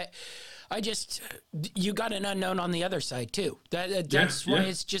 Yeah, you got an unknown on the other side too. That's why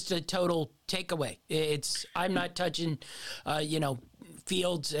it's just a total takeaway. I'm not touching,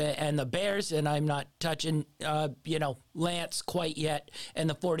 Fields and the Bears, and I'm not touching, Lance quite yet and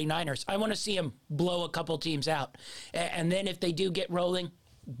the 49ers. I want to see them blow a couple teams out. And then if they do get rolling,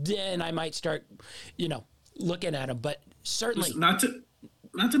 then I might start, looking at them. But certainly. Not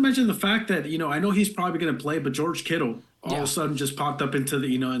to mention the fact that, I know he's probably going to play, but George Kittle all of a sudden just popped up into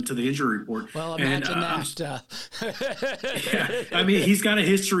the injury report. Well, imagine that. I mean, he's got a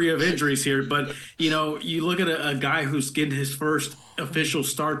history of injuries here, but you look at a guy who's getting his first official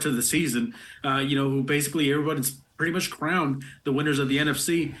start to the season, who basically everybody's pretty much crowned the winners of the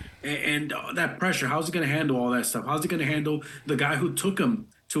NFC, and that pressure. How's he going to handle all that stuff? How's he going to handle the guy who took him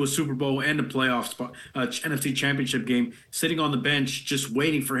to a Super Bowl and a playoff spot, NFC Championship game, sitting on the bench, just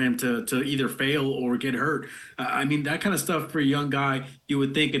waiting for him to either fail or get hurt? I mean, that kind of stuff for a young guy, you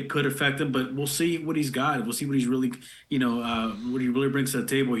would think it could affect him, but we'll see what he's got. We'll see what he's really, what he really brings to the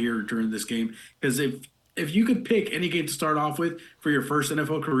table here during this game. Because if you could pick any game to start off with for your first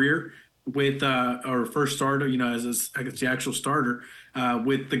NFL career, with or first starter, as I guess the actual starter,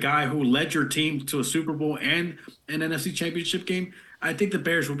 with the guy who led your team to a Super Bowl and an NFC Championship game, I think the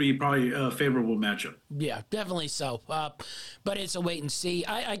Bears will be probably a favorable matchup. Yeah, definitely so. But it's a wait and see.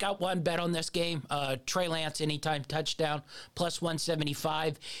 I got one bet on this game. Trey Lance anytime touchdown, plus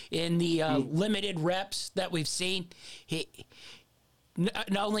 175. In the limited reps that we've seen,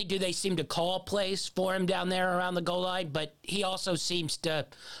 not only do they seem to call plays for him down there around the goal line, but he also seems to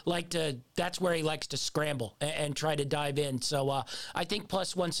that's where he likes to scramble and try to dive in. So I think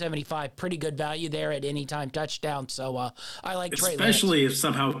plus 175, pretty good value there at any time touchdown. So I like Trey Lance. Especially if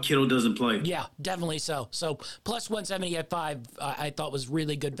somehow Kittle doesn't play. Yeah, definitely so. So plus 175, I thought was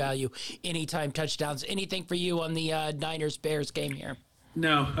really good value. Anytime touchdowns. Anything for you on the Niners-Bears game here?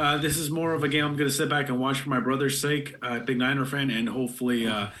 No, this is more of a game I'm going to sit back and watch for my brother's sake. Big Niner fan, and hopefully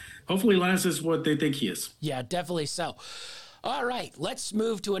Lance is what they think he is. Yeah, definitely so. All right, let's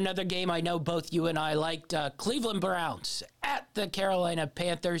move to another game I know both you and I liked. Cleveland Browns at the Carolina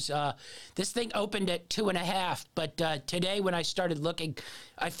Panthers. This thing opened at 2.5, but today when I started looking,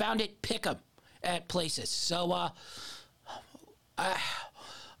 I found it pick 'em at places. So I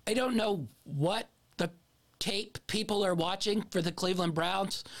don't know what tape people are watching for the Cleveland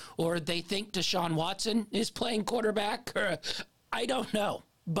Browns, or they think Deshaun Watson is playing quarterback, or I don't know.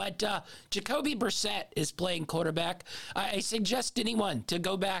 But Jacoby Brissett is playing quarterback. I suggest anyone to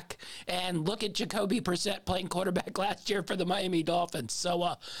go back and look at Jacoby Brissett playing quarterback last year for the Miami Dolphins.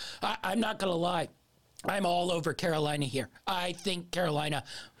 So I'm not going to lie. I'm all over Carolina here. I think Carolina,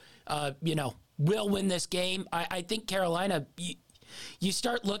 will win this game. I think Carolina, you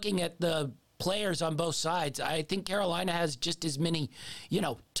start looking at the players on both sides. I think Carolina has just as many,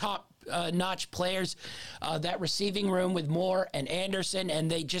 top notch players. That receiving room with Moore and Anderson, and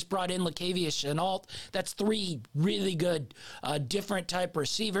they just brought in Latavius Shenault. That's three really good, different type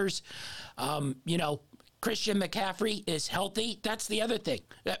receivers. Christian McCaffrey is healthy. That's the other thing.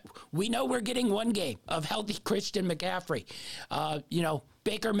 We know we're getting one game of healthy Christian McCaffrey.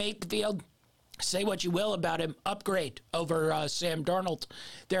 Baker Mayfield, say what you will about him, upgrade over Sam Darnold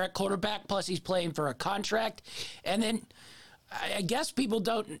there at quarterback, plus he's playing for a contract. And then I guess people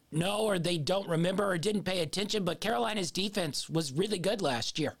don't know or they don't remember or didn't pay attention, but Carolina's defense was really good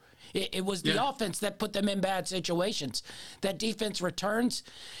last year. It was the offense that put them in bad situations. That defense returns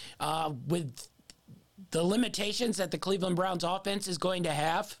with the limitations that the Cleveland Browns offense is going to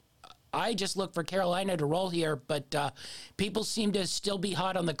have. I just look for Carolina to roll here, but people seem to still be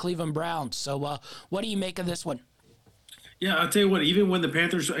hot on the Cleveland Browns. So what do you make of this one? Yeah, I'll tell you what, even when the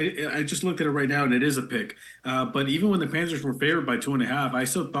Panthers, I just looked at it right now and it is a pick, but even when the Panthers were favored by 2.5, I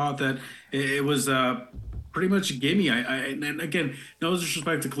still thought that it was pretty much a gimme. And again, no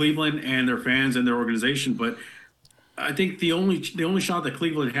disrespect to Cleveland and their fans and their organization, but I think the only shot that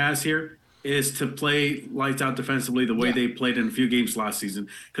Cleveland has here is to play lights out defensively the way they played in a few games last season,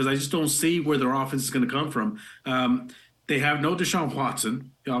 because I just don't see where their offense is going to come from. They have no Deshaun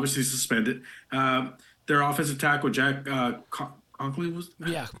Watson, obviously suspended. Their offensive tackle, Jack Conklin,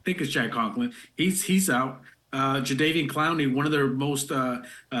 I think it's Jack Conklin. He's out. Jadeveon Clowney, one of their most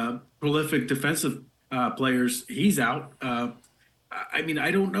prolific defensive players, he's out. I mean,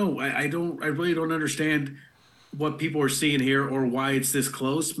 I don't know. I really don't understand what people are seeing here or why it's this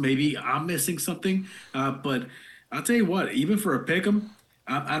close. Maybe I'm missing something, but I'll tell you what, even for a pick 'em,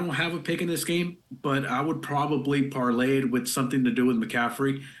 I don't have a pick in this game, but I would probably parlay it with something to do with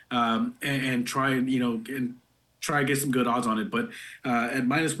McCaffrey and try and try to get some good odds on it. But at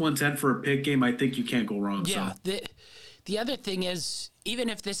 -110 for a pick game, I think you can't go wrong. Yeah. So. The other thing is, even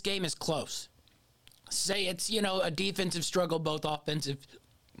if this game is close, say it's, a defensive struggle, both offensive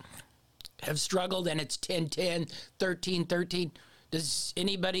have struggled, and it's 10-10, 13-13. Does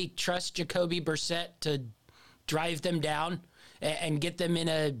anybody trust Jacoby Brissett to drive them down and get them in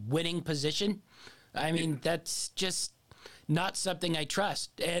a winning position? I mean, that's just not something I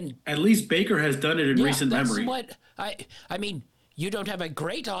trust. And at least Baker has done it in recent memory. I mean, you don't have a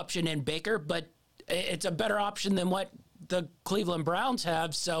great option in Baker, but it's a better option than what the Cleveland Browns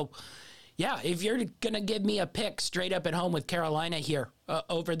have. So, yeah, if you're going to give me a pick straight up at home with Carolina here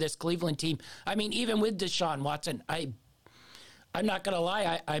over this Cleveland team, I mean, even with Deshaun Watson, I'm not going to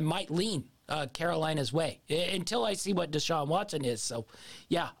lie, I might lean Carolina's way until I see what Deshaun Watson is. So,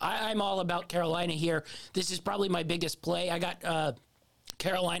 yeah, I'm all about Carolina here. This is probably my biggest play. I got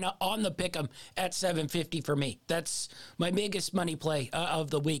Carolina on the pick'em at 750 for me. That's my biggest money play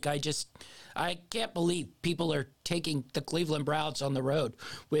of the week. I can't believe people are taking the Cleveland Browns on the road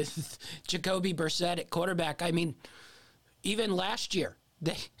with Jacoby Brissett at quarterback. I mean, even last year,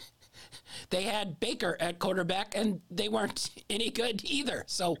 they had Baker at quarterback, and they weren't any good either.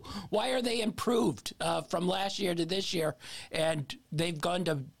 So why are they improved from last year to this year, and they've gone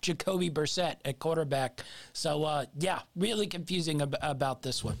to Jacoby Brissett at quarterback? So, really confusing about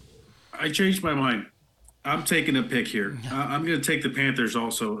this one. I changed my mind. I'm taking a pick here. I'm going to take the Panthers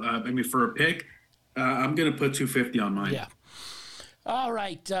also. For a pick, I'm going to put 250 on mine. Yeah. All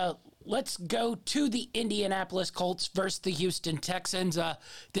right. Let's go to the Indianapolis Colts versus the Houston Texans.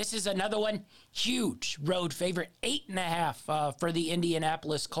 This is another one. Huge road favorite. 8.5 for the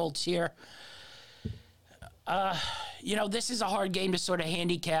Indianapolis Colts here. This is a hard game to sort of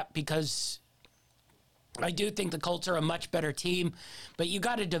handicap because I do think the Colts are a much better team, but you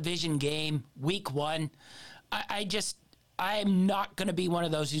got a division game, week 1. I'm not going to be one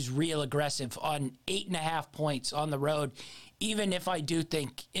of those who's real aggressive on 8.5 points on the road, even if I do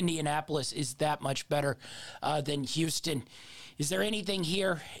think Indianapolis is that much better than Houston. Is there anything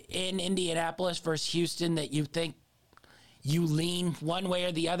here in Indianapolis versus Houston that you think you lean one way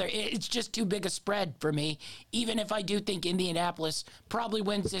or the other? It's just too big a spread for me, even if I do think Indianapolis probably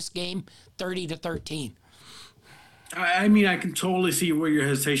wins this game 30-13. I mean, I can totally see where your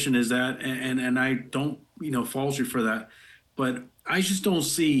hesitation is at, and I don't, fault you for that. But I just don't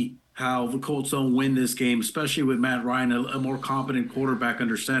see how the Colts don't win this game, especially with Matt Ryan, a more competent quarterback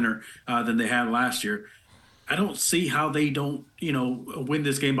under center than they had last year. I don't see how they don't, win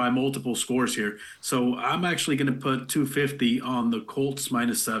this game by multiple scores here. So I'm actually going to put 250 on the Colts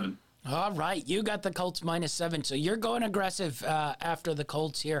 -7. All right, you got the Colts -7, so you're going aggressive after the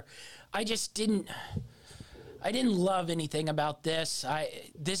Colts here. I didn't love anything about this.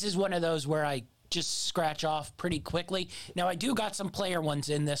 This is one of those where I just scratch off pretty quickly. Now, I do got some player ones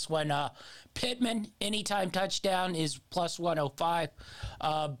in this one. Pittman, anytime touchdown, is plus 105.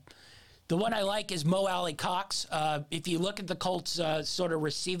 The one I like is Mo Alley Cox. If you look at the Colts' sort of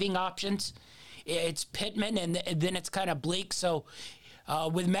receiving options, it's Pittman, and then it's kind of bleak. So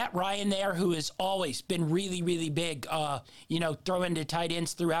with Matt Ryan there, who has always been really, really big, throwing to tight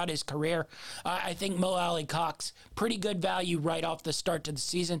ends throughout his career, I think Mo Alley Cox, pretty good value right off the start to the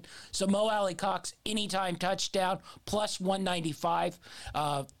season. So Mo Alley Cox, anytime touchdown, plus 195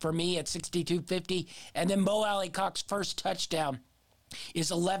 for me at 62.50. And then Mo Alley Cox first touchdown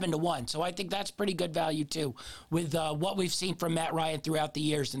is 11-1. So I think that's pretty good value too, with what we've seen from Matt Ryan throughout the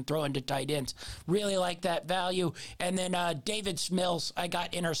years and throwing to tight ends. Really like that value. And then David Mills, I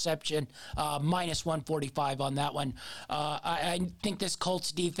got interception, minus 145 on that one. I think this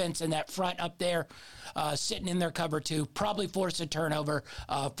Colts defense and that front up there, sitting in their cover two, probably force a turnover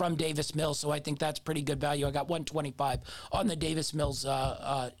from Davis Mills. So I think that's pretty good value. I got 125 on the Davis Mills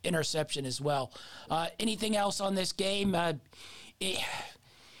interception as well. Anything else on this game?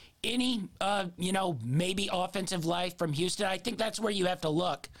 Any, maybe offensive life from Houston? I think that's where you have to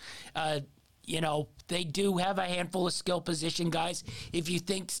look. They do have a handful of skill position guys. If you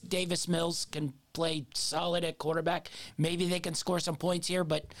think Davis Mills can play solid at quarterback, maybe they can score some points here,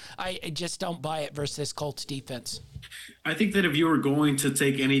 but I just don't buy it versus Colts defense. I think that if you were going to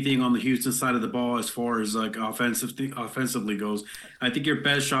take anything on the Houston side of the ball as far as like offensively goes, I think your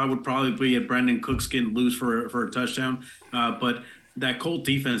best shot would probably be at Brandon Cooks getting loose for a touchdown. But that Colt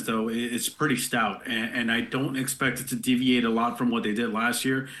defense, though, is pretty stout, and I don't expect it to deviate a lot from what they did last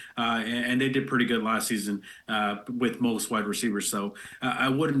year. And they did pretty good last season with most wide receivers. So I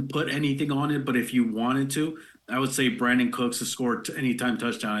wouldn't put anything on it, but if you wanted to, I would say Brandon Cooks has scored anytime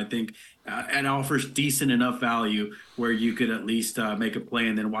touchdown. I think and offers decent enough value where you could at least make a play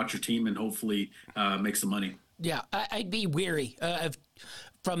and then watch your team and hopefully make some money. Yeah, I'd be weary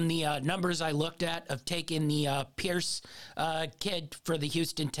from the numbers I looked at of taking the Pierce kid for the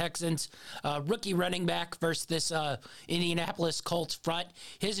Houston Texans, rookie running back versus this Indianapolis Colts front.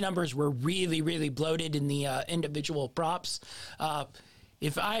 His numbers were really, really bloated in the individual props.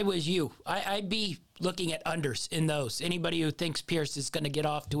 If I was you, I'd be looking at unders in those. Anybody who thinks Pierce is going to get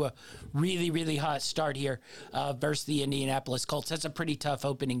off to a really, really hot start here versus the Indianapolis Colts. That's a pretty tough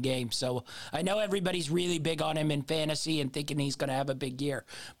opening game. So I know everybody's really big on him in fantasy and thinking he's going to have a big year.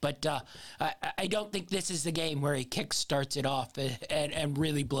 But I don't think this is the game where he kick-starts it off and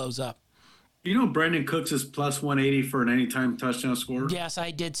really blows up. You know, Brandon Cooks is plus 180 for an anytime touchdown score. Yes, I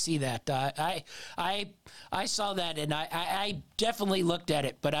did see that. I saw that, and I definitely looked at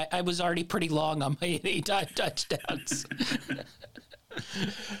it, but I was already pretty long on my anytime touchdowns.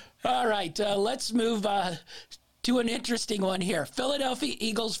 All right, let's move to an interesting one here. Philadelphia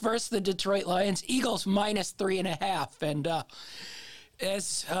Eagles versus the Detroit Lions. Eagles minus 3.5, and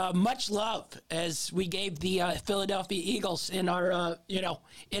as much love as we gave the Philadelphia Eagles in our,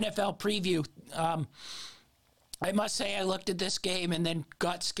 NFL preview, I must say I looked at this game and then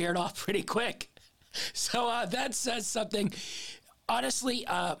got scared off pretty quick. So that says something. Honestly,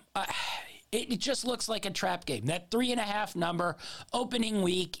 it just looks like a trap game. That 3.5 number, opening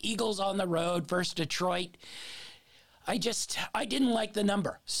week, Eagles on the road versus Detroit. I didn't like the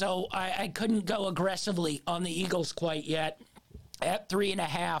number, so I couldn't go aggressively on the Eagles quite yet. At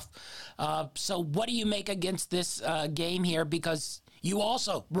 3.5. So what do you make against this game here? Because you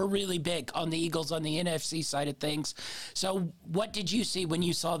also were really big on the Eagles on the NFC side of things. So what did you see when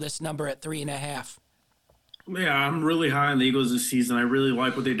you saw this number at 3.5? Yeah, I'm really high on the Eagles this season. I really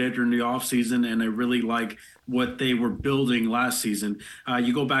like what they did during the offseason, and I really like what they were building last season.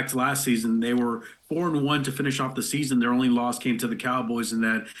 You go back to last season, they were 4-1 to finish off the season. Their only loss came to the Cowboys in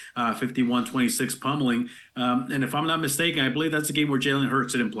that 51-26 pummeling. And if I'm not mistaken, I believe that's a game where Jalen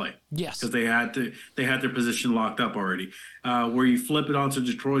Hurts didn't play. Yes, because they had their position locked up already. Where you flip it onto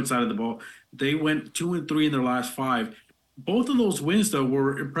Detroit side of the ball, they went 2-3 in their last 5. Both of those wins, though,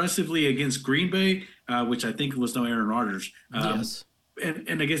 were impressively against Green Bay, which I think was no Aaron Rodgers. Yes.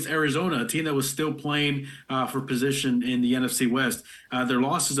 And against Arizona, a team that was still playing for position in the NFC West. Their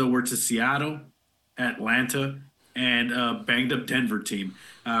losses, though, were to Seattle, Atlanta, and banged-up Denver team.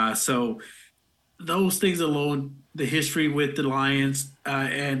 So those things alone, the history with the Lions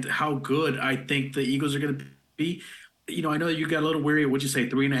and how good I think the Eagles are going to be. I know you got a little weary. What'd you say,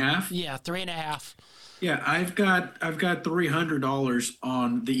 3.5? Yeah, 3.5. Yeah, I've got $300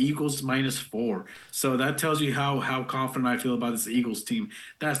 on the Eagles -4. So that tells you how confident I feel about this Eagles team.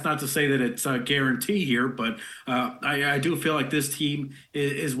 That's not to say that it's a guarantee here, but I do feel like this team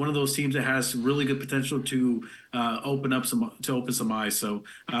is one of those teams that has really good potential to open some eyes. So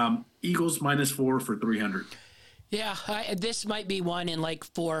Eagles -4 for 300. Yeah, this might be one in like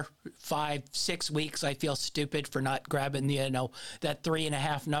 4, 5, 6 weeks. I feel stupid for not grabbing the that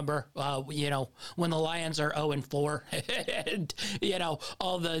 3.5 number. When the Lions are 0-4, and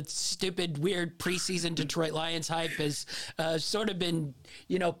all the stupid, weird preseason Detroit Lions hype has sort of been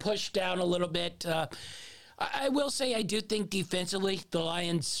pushed down a little bit. I will say I do think defensively the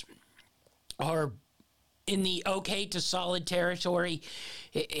Lions are in the okay to solid territory.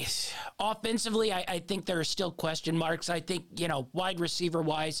 Offensively, I think there are still question marks. I think, wide receiver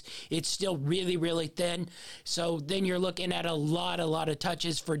wise, it's still really, really thin. So then you're looking at a lot of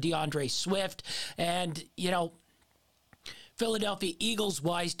touches for DeAndre Swift. And, Philadelphia Eagles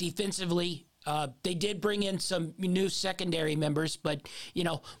wise, defensively, they did bring in some new secondary members, but,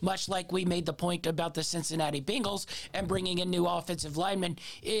 much like we made the point about the Cincinnati Bengals and bringing in new offensive linemen,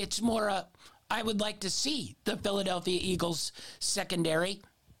 it's more I would like to see the Philadelphia Eagles secondary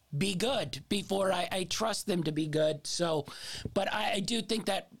be good before I trust them to be good. So, but I do think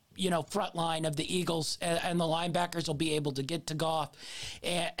that, front line of the Eagles and the linebackers will be able to get to Goff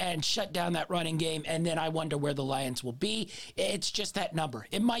and shut down that running game. And then I wonder where the Lions will be. It's just that number.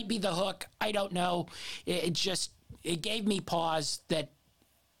 It might be the hook. I don't know. It gave me pause that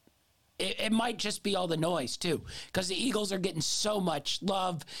it might just be all the noise, too, because the Eagles are getting so much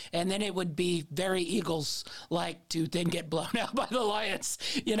love, and then it would be very Eagles-like to then get blown out by the Lions,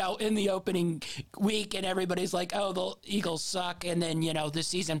 in the opening week, and everybody's like, oh, the Eagles suck, and then, the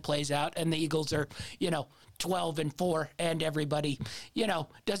season plays out, and the Eagles are, 12-4, and everybody,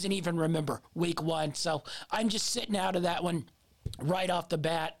 doesn't even remember week 1. So I'm just sitting out of that one right off the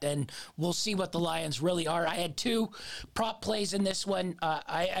bat, and we'll see what the Lions really are. I had 2 prop plays in this one.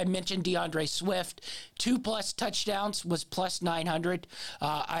 I mentioned DeAndre Swift. 2+ touchdowns was plus 900.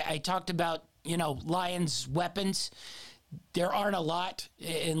 I talked about, Lions weapons. There aren't a lot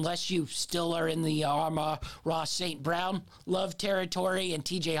unless you still are in the Ross St. Brown love territory and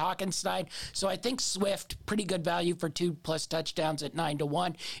TJ Hawkinson. So I think Swift, pretty good value for 2+ touchdowns at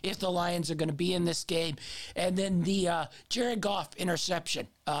 9-1 if the Lions are going to be in this game. And then the Jared Goff interception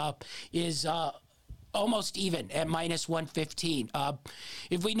is almost even at -115.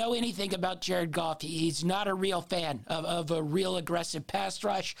 If we know anything about Jared Goff, he's not a real fan of a real aggressive pass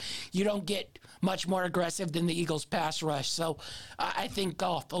rush. You don't get much more aggressive than the Eagles pass rush. So I think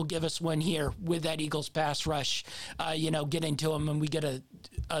Goff will give us one here with that Eagles pass rush, getting to him and we get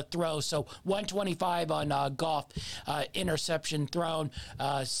a throw. So 125 on Goff, interception thrown,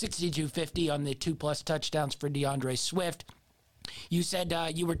 62.50 on the 2+ touchdowns for DeAndre Swift. You said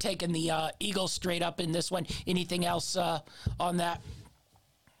you were taking the Eagles straight up in this one. Anything else on that?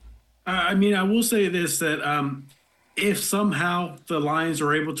 I will say this, that if somehow the Lions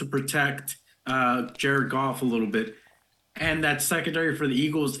are able to protect Jared Goff a little bit, and that secondary for the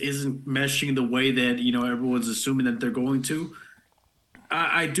Eagles isn't meshing the way that everyone's assuming that they're going to,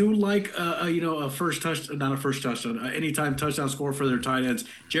 I do like a first touch, not a first touchdown, anytime touchdown score for their tight ends.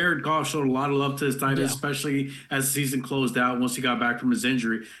 Jared Goff showed a lot of love to his tight ends, especially as the season closed out. Once he got back from his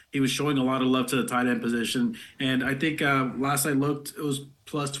injury, he was showing a lot of love to the tight end position. And I think last I looked, it was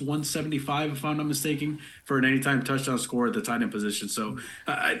plus 175, if I'm not mistaken, for an anytime touchdown score at the tight end position. So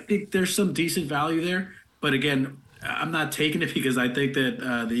I think there's some decent value there. But again, I'm not taking it because I think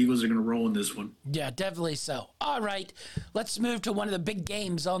that the Eagles are going to roll in this one. Yeah, definitely so. All right, let's move to one of the big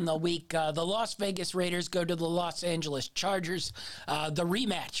games on the week. The Las Vegas Raiders go to the Los Angeles Chargers. The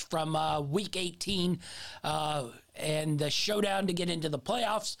rematch from Week 18 and the showdown to get into the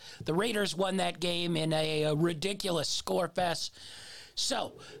playoffs. The Raiders won that game in a ridiculous score fest.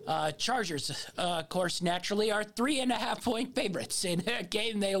 So, Chargers, of course, naturally are 3.5-point favorites in a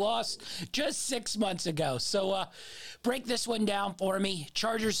game they lost just 6 months ago. So, break this one down for me.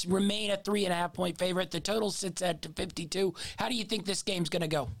 Chargers remain a 3.5-point favorite. The total sits at 52. How do you think this game's going to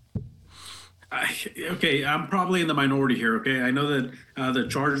go? Okay, I'm probably in the minority here, okay? I know that the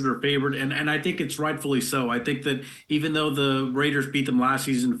Chargers are favored, and I think it's rightfully so. I think that even though the Raiders beat them last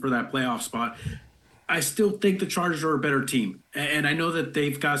season for that playoff spot, I still think the Chargers are a better team. And I know that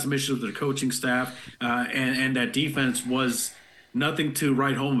they've got some issues with their coaching staff, and that defense was nothing to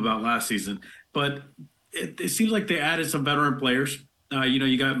write home about last season. But it seems like they added some veteran players.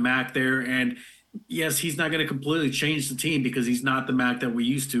 You got Mac there, and yes, he's not going to completely change the team because he's not the Mac that we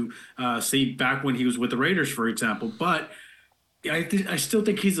used to see back when he was with the Raiders, for example. But I still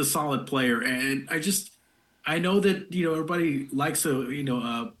think he's a solid player, and I just I know that everybody likes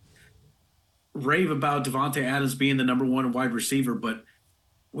to rave about Devontae Adams being the number one wide receiver, but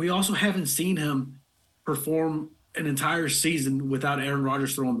we also haven't seen him perform an entire season without Aaron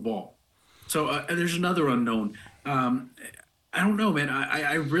Rodgers throwing the ball. So there's another unknown. I don't know, man.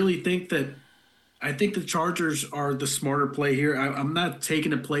 I really think that I think the Chargers are the smarter play here. I'm not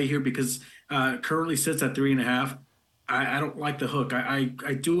taking a play here because currently sits at 3.5. I don't like the hook. I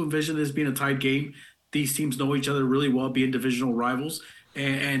do envision this being a tight game. These teams know each other really well, being divisional rivals,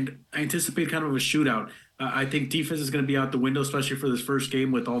 and I anticipate kind of a shootout. I think defense is going to be out the window, especially for this first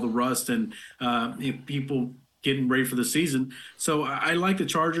game with all the rust and people getting ready for the season. So I like the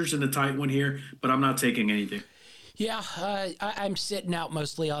Chargers in the tight one here, but I'm not taking anything. Yeah, I'm sitting out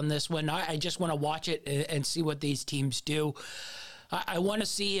mostly on this one. I just want to watch it and see what these teams do. I want to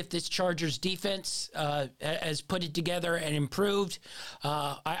see if this Chargers defense has put it together and improved.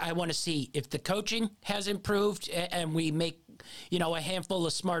 I want to see if the coaching has improved and we make a handful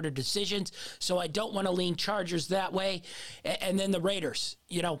of smarter decisions. So I don't want to lean Chargers that way. And then the Raiders,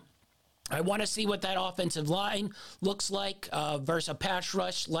 I want to see what that offensive line looks like versus a pass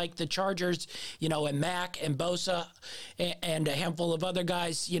rush like the Chargers, and Mack and Bosa and a handful of other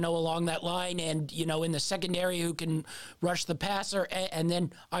guys, along that line and, in the secondary who can rush the passer. And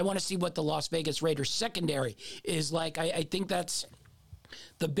then I want to see what the Las Vegas Raiders secondary is like. I think that's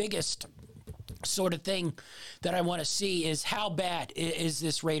the biggest sort of thing that I want to see is how bad is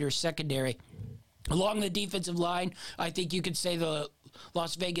this Raiders secondary. Along the defensive line, I think you could say the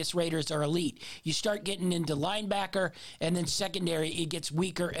Las Vegas Raiders are elite. You start getting into linebacker and then secondary, it gets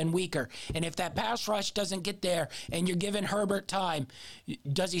weaker and weaker. And if that pass rush doesn't get there and you're giving Herbert time,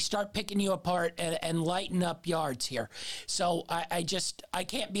 does he start picking you apart and lighten up yards here? So I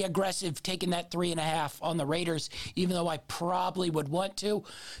can't be aggressive taking that 3.5 on the Raiders, even though I probably would want to.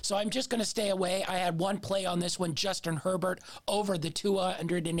 So I'm just going to stay away. I had one play on this one, Justin Herbert over the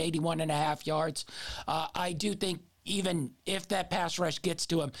 281.5 yards. I do think even if that pass rush gets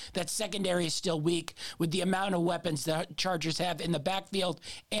to him, that secondary is still weak with the amount of weapons the Chargers have in the backfield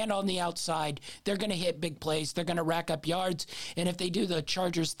and on the outside. They're going to hit big plays. They're going to rack up yards. And if they do the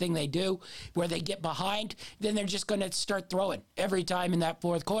Chargers thing they do, where they get behind, then they're just going to start throwing every time in that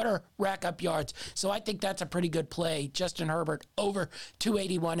fourth quarter, rack up yards. So I think that's a pretty good play. Justin Herbert over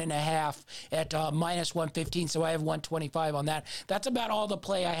 281.5 at minus 115. So I have 125 on that. That's about all the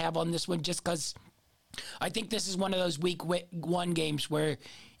play I have on this one, just because I think this is one of those week one games where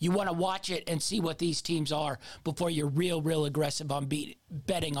you want to watch it and see what these teams are before you're real aggressive on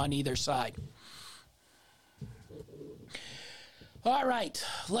betting on either side. All right,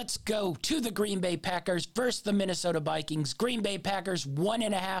 let's go to the Green Bay Packers versus the Minnesota Vikings. Green Bay Packers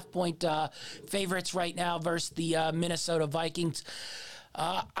 1.5 point favorites right now versus the Minnesota Vikings.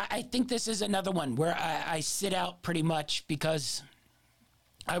 I think this is another one where I sit out pretty much because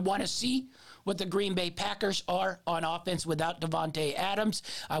I want to see what the Green Bay Packers are on offense without Devontae Adams.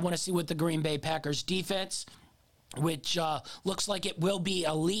 I want to see what the Green Bay Packers defense, which looks like it will be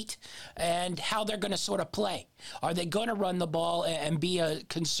elite, and how they're going to sort of play. Are they going to run the ball and be a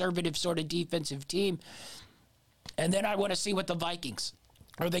conservative sort of defensive team? And then I want to see what the Vikings.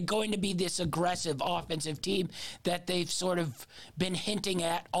 Are they going to be this aggressive offensive team that they've sort of been hinting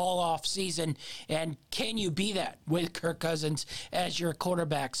at all off season? And can you be that with Kirk Cousins as your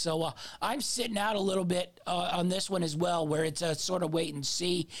quarterback? So I'm sitting out a little bit on this one as well, where it's a sort of wait and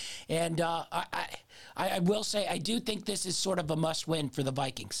see. And I will say I do think this is sort of a must-win for the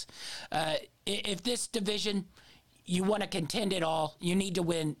Vikings. If this division, you want to contend it all, you need to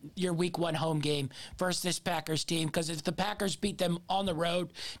win your week one home game versus this Packers team, because if the Packers beat them on the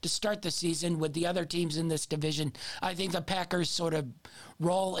road to start the season with the other teams in this division, I think the Packers sort of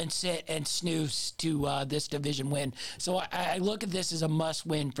roll and sit and snooze to this division win. So I look at this as a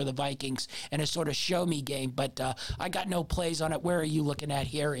must-win for the Vikings and a sort of show-me game, but I got no plays on it. Where are you looking at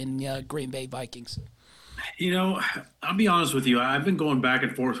here in Green Bay Vikings? I'll be honest with you. I've been going back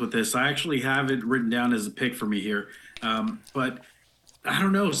and forth with this. I actually have it written down as a pick for me here. But I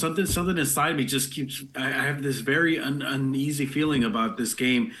don't know. Something inside me just keeps – I have this very uneasy feeling about this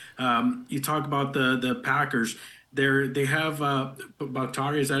game. You talk about the Packers. They have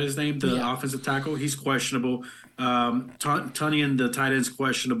Bakhtiari, is that his name? The offensive tackle. He's questionable. Tunyon, the tight end's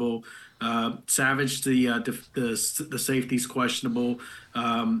questionable. Savage, the safety's questionable.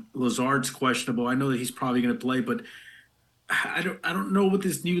 Lazard's questionable. I know that he's probably going to play, but I don't know what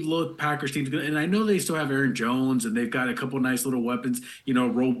this new look Packers team's going to. And I know they still have Aaron Jones and they've got a couple nice little weapons,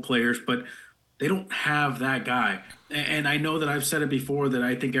 role players, but they don't have that guy. And I know that I've said it before that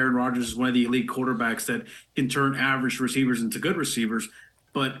I think Aaron Rodgers is one of the elite quarterbacks that can turn average receivers into good receivers.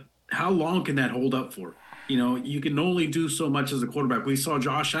 But how long can that hold up for? You can only do so much as a quarterback. We saw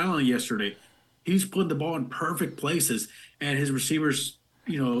Josh Allen yesterday. He's putting the ball in perfect places, and his receivers,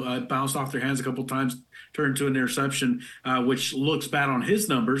 bounced off their hands a couple times, turned to an interception, which looks bad on his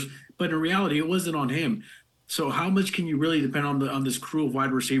numbers, but in reality, it wasn't on him. So how much can you really depend on this crew of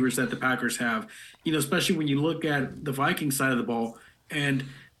wide receivers that the Packers have? Especially when you look at the Vikings side of the ball, and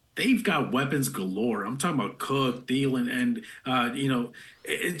they've got weapons galore. I'm talking about Cook, Thielen, and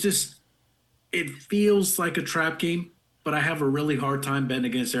it feels like a trap game. But I have a really hard time betting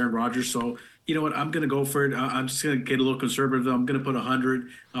against Aaron Rodgers. So you know what? I'm going to go for it. I'm just going to get a little conservative. I'm going to put 100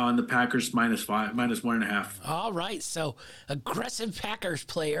 on the Packers -5, -1.5. All right. So aggressive Packers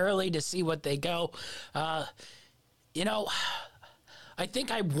play early to see what they go. I think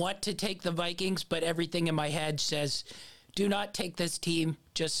I want to take the Vikings, but everything in my head says do not take this team.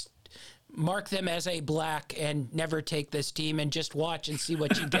 Just mark them as a black and never take this team and just watch and see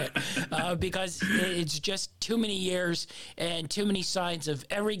what you get because it's just too many years and too many signs of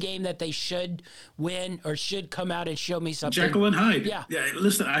every game that they should win or should come out and show me something. Jekyll and Hyde. Yeah.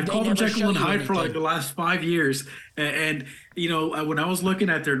 Listen, I've called them Jekyll and Hyde for like the last 5 years. And when I was looking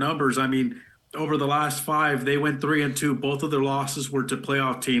at their numbers, I mean, over the last 5, they went 3-2. Both of their losses were to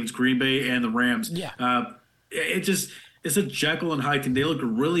playoff teams, Green Bay and the Rams. Yeah. It's a Jekyll and Hyde team. They look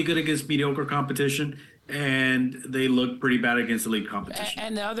really good against mediocre competition, and they look pretty bad against elite competition.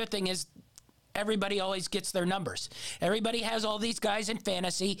 And the other thing is, everybody always gets their numbers. Everybody has all these guys in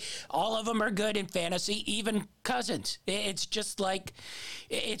fantasy. All of them are good in fantasy, even Cousins. It's just like,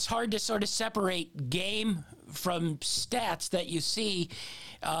 it's hard to sort of separate game from stats that you see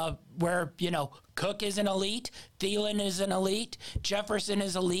where, Cook is an elite, Thielen is an elite, Jefferson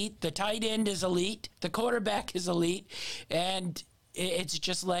is elite, the tight end is elite, the quarterback is elite, and it's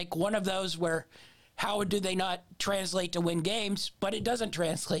just like one of those where how do they not translate to win games? But it doesn't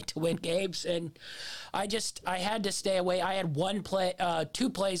translate to win games, and I had to stay away. I had 2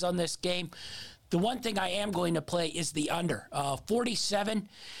 plays on this game. The one thing I am going to play is the under 47.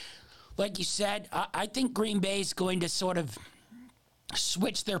 Like you said, I think Green Bay is going to sort of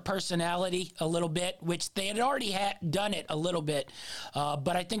switch their personality a little bit, which they had already done it a little bit.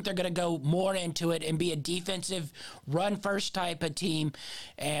 But I think they're going to go more into it and be a defensive run-first type of team.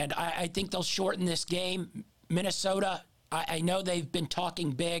 And I think they'll shorten this game. Minnesota, I know they've been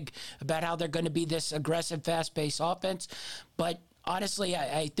talking big about how they're going to be this aggressive, fast-paced offense. But honestly,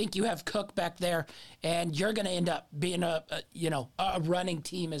 I think you have Cook back there, and you're going to end up being a running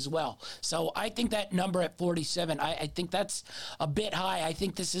team as well. So I think that number at 47, I think that's a bit high. I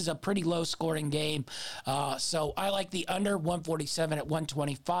think this is a pretty low-scoring game. So I like the under 147 at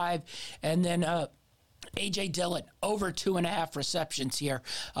 125, and then A.J. Dillon, over 2.5 receptions here.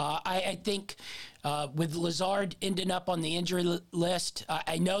 I think with Lazard ending up on the injury list,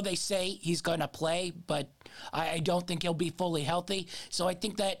 I know they say he's going to play, but I don't think he'll be fully healthy. So I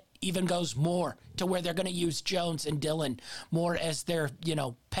think that even goes more to where they're going to use Jones and Dillon more as their,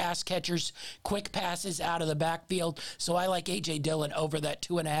 pass catchers, quick passes out of the backfield. So I like A.J. Dillon over that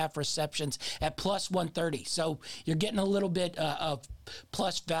 2.5 receptions at plus 130. So you're getting a little bit of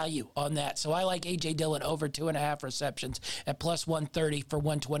plus value on that. So I like A.J. Dillon over 2.5 receptions at plus 130 for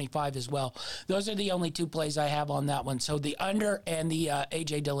 125 as well. Those are the only 2 plays I have on that one. So the under and the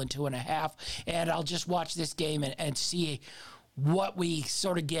A.J. Dillon 2.5. And I'll just watch this game and see what we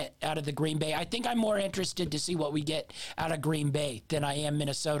sort of get out of the Green Bay. I think I'm more interested to see what we get out of Green Bay than I am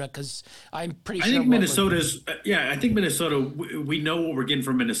Minnesota, because I'm pretty sure. I think Minnesota's, I think Minnesota, we know what we're getting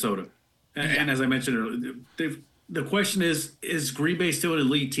from Minnesota. And as I mentioned earlier, the question is Green Bay still an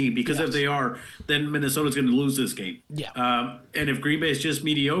elite team? Because if they are, then Minnesota's going to lose this game. Yeah. And if Green Bay is just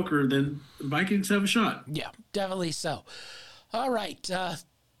mediocre, then the Vikings have a shot. Yeah, definitely so. All right.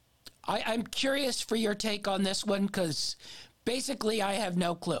 I'm curious for your take on this one, because basically, I have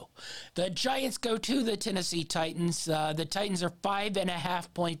no clue. The Giants go to the Tennessee Titans. The Titans are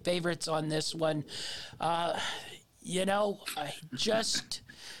 5.5-point favorites on this one. I just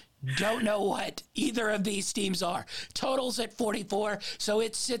don't know what either of these teams are. Total's at 44, so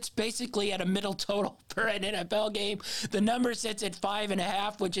it sits basically at a middle total for an NFL game. The number sits at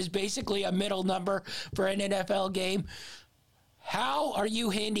 5.5, which is basically a middle number for an NFL game. How are you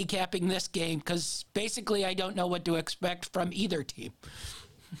handicapping this game? Because basically I don't know what to expect from either team.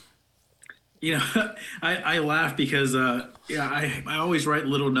 I laugh because I always write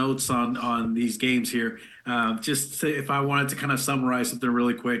little notes on these games here, just if I wanted to kind of summarize something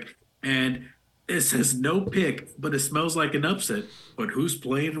really quick. And it says no pick, but it smells like an upset. But who's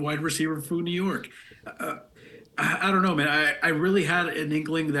playing wide receiver for New York? I don't know, man. I really had an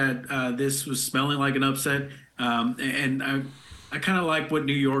inkling that this was smelling like an upset, and I kind of like what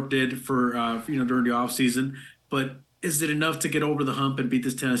New York did for during the offseason, but is it enough to get over the hump and beat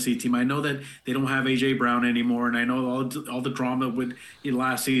this Tennessee team? I know that they don't have AJ Brown anymore, and I know all the drama with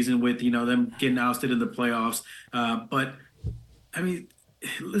last season with them getting ousted in the playoffs. But I mean,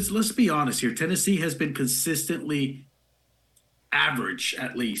 let's be honest here. Tennessee has been consistently average,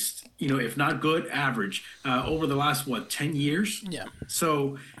 at least, if not good, average over the last 10 years. Yeah.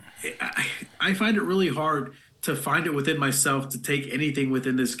 So I find it really hard to find it within myself to take anything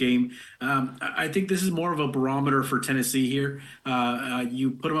within this game. I think this is more of a barometer for Tennessee here.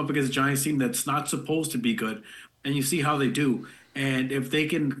 You put them up against a Giants team that's not supposed to be good, and you see how they do. And if they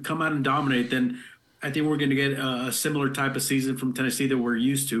can come out and dominate, then I think we're going to get a similar type of season from Tennessee that we're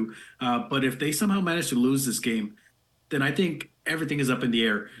used to. But if they somehow manage to lose this game, then I think everything is up in the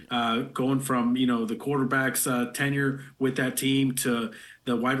air. Going from the quarterback's tenure with that team to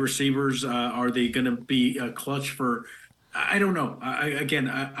the wide receivers, are they going to be a clutch for? I don't know.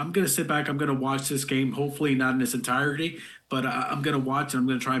 I'm going to sit back. I'm going to watch this game. Hopefully not in its entirety, but I'm going to watch and I'm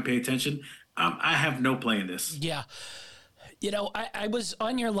going to try and pay attention. I have no play in this. Yeah. I was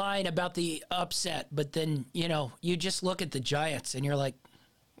on your line about the upset, but then, you just look at the Giants and you're like,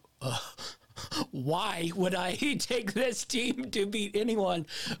 why would I take this team to beat anyone?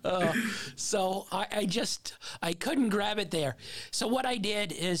 So I couldn't grab it there. So what I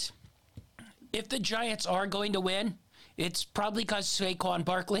did is, if the Giants are going to win, it's probably because Saquon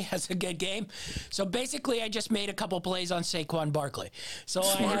Barkley has a good game. So basically, I just made a couple plays on Saquon Barkley. So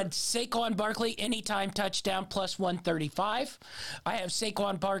Smart. I had Saquon Barkley anytime touchdown plus 135. I have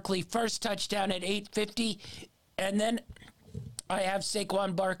Saquon Barkley first touchdown at 850. And then I have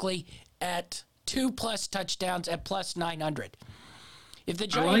Saquon Barkley at 2+ touchdowns at plus 900. If the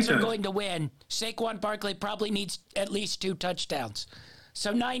Giants are going to win, Saquon Barkley probably needs at least 2 touchdowns.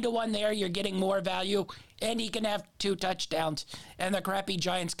 So 9-1 there, you're getting more value, and he can have 2 touchdowns, and the crappy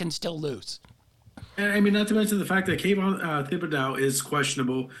Giants can still lose. And I mean, not to mention the fact that Kayvon Thibodeau is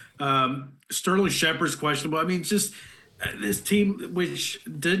questionable. Sterling Shepard's questionable. I mean, just this team, which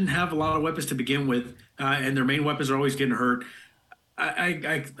didn't have a lot of weapons to begin with, and their main weapons are always getting hurt.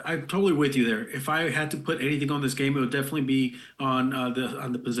 I'm totally with you there. If I had to put anything on this game, it would definitely be on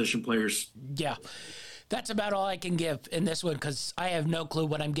the position players. Yeah, that's about all I can give in this one because I have no clue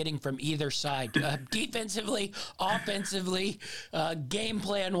what I'm getting from either side. Defensively, offensively, game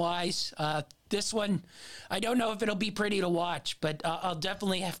plan wise. This one, I don't know if it'll be pretty to watch, but I'll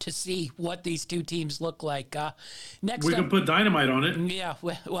definitely have to see what these two teams look like. Next, we can put Dynamite on it. Yeah,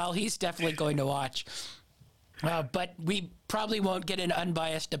 well, he's definitely going to watch. But we probably won't get an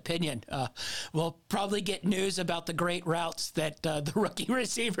unbiased opinion. We'll probably get news about the great routes that the rookie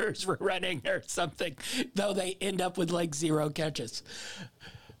receivers were running or something, though they end up with like 0 catches.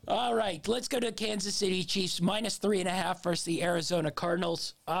 All right, let's go to Kansas City Chiefs -3.5 versus the Arizona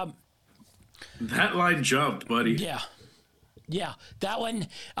Cardinals. That line jumped, buddy. Yeah, that one,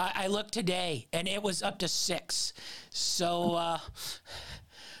 I looked today, and it was up to 6. So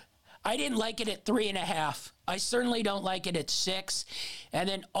I didn't like it at 3.5. I certainly don't like it at 6. And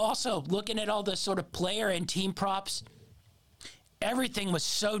then also looking at all the sort of player and team props, everything was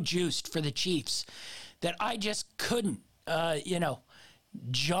so juiced for the Chiefs that I just couldn't,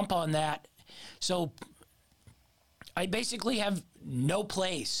 jump on that. So I basically have no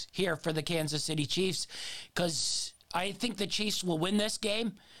plays here for the Kansas City Chiefs because I think the Chiefs will win this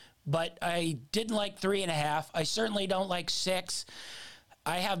game, but I didn't like 3.5. I certainly don't like 6.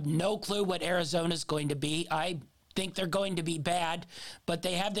 I have no clue what Arizona's going to be. I think they're going to be bad, but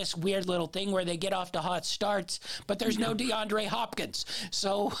they have this weird little thing where they get off to hot starts, but there's no DeAndre Hopkins.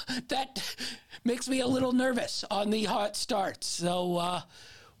 So that makes me a little nervous on the hot starts. So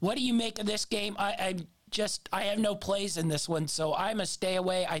what do you make of this game? I have no plays in this one, so I'm a stay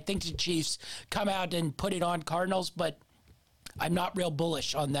away. I think the Chiefs come out and put it on Cardinals, but I'm not real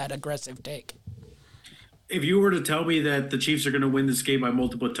bullish on that aggressive take. If you were to tell me that the Chiefs are going to win this game by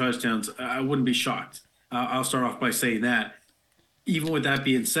multiple touchdowns, I wouldn't be shocked. I'll start off by saying that. Even with that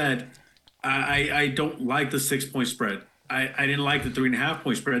being said, I don't like the 6-point spread. I didn't like the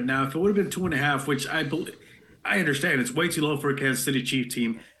 3.5-point spread. Now, if it would have been 2.5, which I understand, it's way too low for a Kansas City Chiefs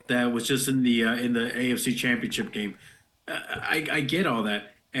team that was just in the AFC Championship game. I get all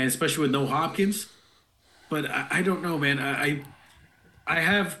that, and especially with no Hopkins. But I don't know, man. I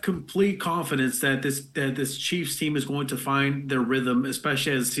have complete confidence that this Chiefs team is going to find their rhythm,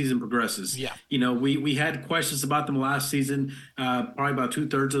 especially as the season progresses. Yeah. We had questions about them last season, probably about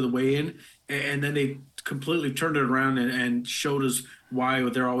 2/3 of the way in, and then they completely turned it around and showed us why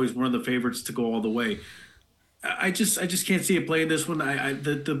they're always one of the favorites to go all the way. I just can't see it playing this one.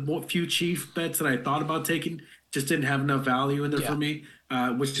 The few Chief bets that I thought about taking just didn't have enough value in there Yeah. for me,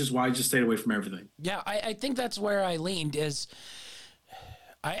 which is why I just stayed away from everything. Yeah, I think that's where I leaned is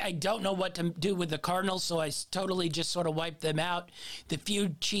I don't know what to do with the Cardinals, so I totally just sort of wiped them out. The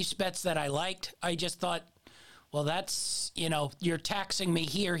few Chiefs bets that I liked, I just thought, well, that's, you're taxing me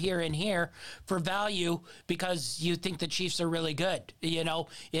here, and here for value because you think the Chiefs are really good.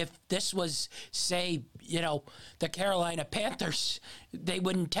 If this was, say, the Carolina Panthers, they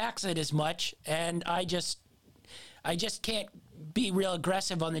wouldn't tax it as much. And I just can't be real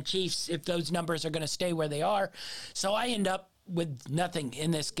aggressive on the Chiefs if those numbers are going to stay where they are. So I end up with nothing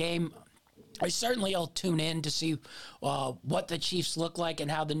in this game. I certainly will tune in to see what the Chiefs look like and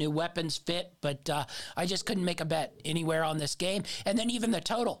how the new weapons fit, but I just couldn't make a bet anywhere on this game. And then even the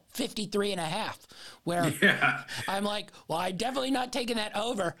total, 53.5, where I'm like, well, I'm definitely not taking that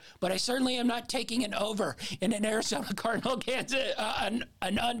over, but I certainly am not taking an over in an Arizona Cardinal Kansas, an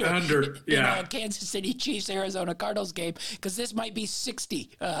under in a Kansas City Chiefs Arizona Cardinals game, because this might be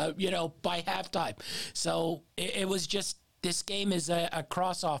 60, by halftime. So it was just, this game is a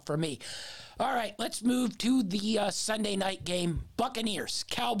cross-off for me. All right, let's move to the Sunday night game. Buccaneers,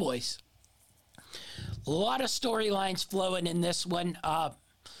 Cowboys. A lot of storylines flowing in this one.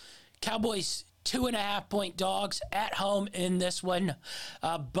 Cowboys, 2.5-point dogs at home in this one.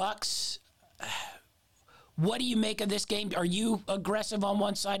 Bucks, what do you make of this game? Are you aggressive on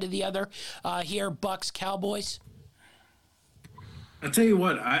one side or the other here, Bucks, Cowboys? I'll tell you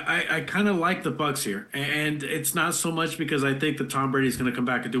what, I kind of like the Bucks here, and it's not so much because I think that Tom Brady is going to come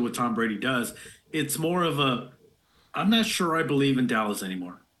back and do what Tom Brady does. It's more of I'm not sure I believe in Dallas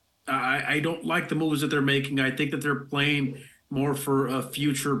anymore. I don't like the moves that they're making. I think that they're playing more for a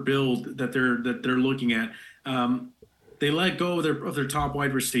future build that they're looking at. They let go of their top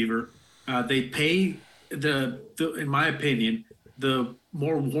wide receiver. They pay in my opinion, the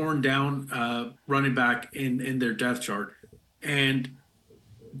more worn down running back in their depth chart. And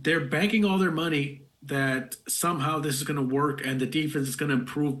they're banking all their money that somehow this is going to work and the defense is going to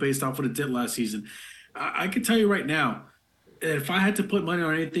improve based off what it did last season. I can tell you right now, if I had to put money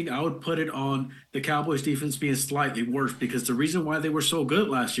on anything, I would put it on the Cowboys defense being slightly worse, because the reason why they were so good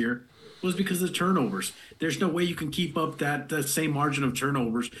last year was because of the turnovers. There's no way you can keep up that same margin of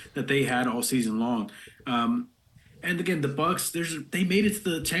turnovers that they had all season long. And again, the Bucks, they made it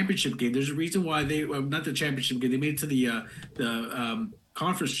to the championship game. There's a reason why not the championship game. They made it to the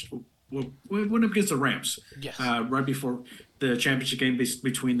conference. Went up against the Rams. Yes. Right before the championship game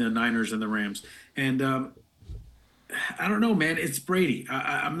between the Niners and the Rams. And I don't know, man. It's Brady.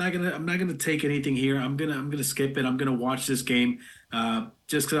 I'm not gonna take anything here. I'm gonna skip it. I'm gonna watch this game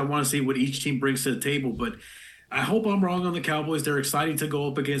just because I want to see what each team brings to the table. But I hope I'm wrong on the Cowboys. They're exciting to go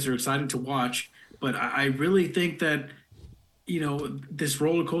up against. They're exciting to watch. But I really think that, this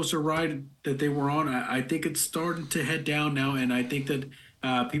roller coaster ride that they were on, I think it's starting to head down now. And I think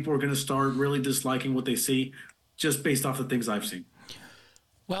that people are going to start really disliking what they see just based off the things I've seen.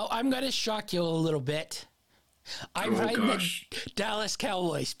 Well, I'm going to shock you a little bit. I'm riding the Dallas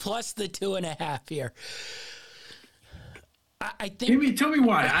Cowboys plus the 2.5 here. I think. Tell me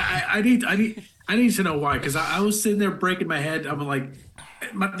why. I need to know why, because I was sitting there breaking my head. I'm like,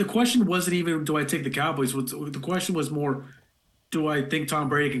 the question wasn't even do I take the Cowboys. The question was more, do I think Tom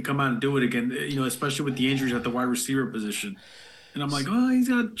Brady can come out and do it again? Especially with the injuries at the wide receiver position. And I'm like, oh, he's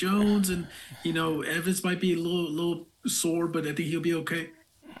got Jones, and Evans might be a little sore, but I think he'll be okay.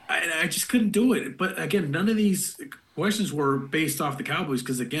 I just couldn't do it. But again, none of these questions were based off the Cowboys,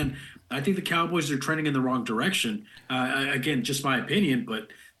 because again, I think the Cowboys are trending in the wrong direction. Again, just my opinion, but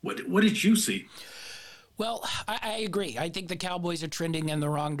what did you see? Well, I agree. I think the Cowboys are trending in the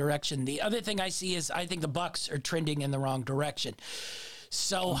wrong direction. The other thing I see is I think the Bucks are trending in the wrong direction.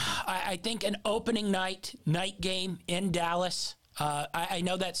 So I think an opening night game in Dallas. I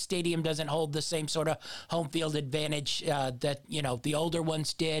know that stadium doesn't hold the same sort of home field advantage that the older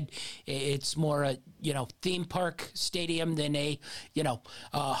ones did. It's more a theme park stadium than a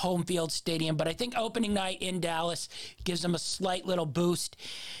home field stadium. But I think opening night in Dallas gives them a slight little boost.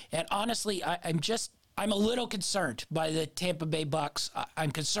 And honestly, I'm a little concerned by the Tampa Bay Bucks.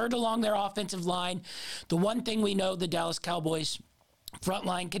 I'm concerned along their offensive line. The one thing we know the Dallas Cowboys front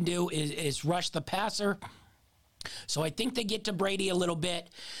line can do is rush the passer. So I think they get to Brady a little bit.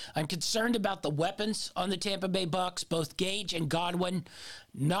 I'm concerned about the weapons on the Tampa Bay Bucks, both Gage and Godwin,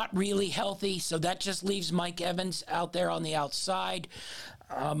 not really healthy. So that just leaves Mike Evans out there on the outside.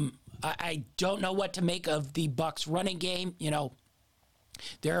 I don't know what to make of the Bucks running game.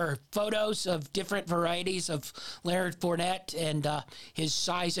 There are photos of different varieties of Leonard Fournette and his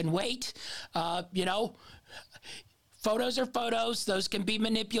size and weight. photos are photos. Those can be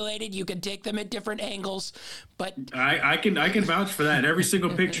manipulated. You can take them at different angles, but I can vouch for that. Every single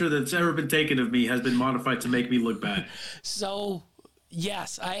picture that's ever been taken of me has been modified to make me look bad. So,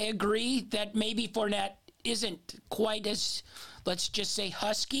 yes, I agree that maybe Fournette isn't quite as, let's just say,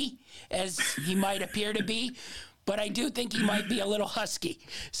 husky as he might appear to be, but I do think he might be a little husky.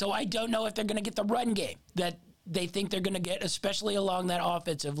 So I don't know if they're going to get the run game that they think they're going to get, especially along that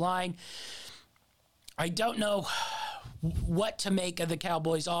offensive line. I don't know what to make of the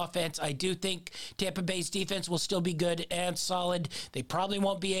Cowboys offense. I do think Tampa Bay's defense will still be good and solid. They probably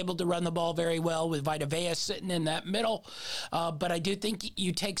won't be able to run the ball very well with Vita Vea sitting in that middle. But I do think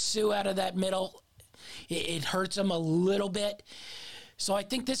you take Sue out of that middle, it hurts them a little bit. So I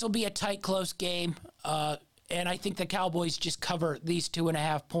think this will be a tight, close game. And I think the Cowboys just cover these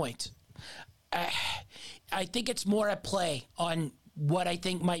 2.5 points. I think it's more a play on what I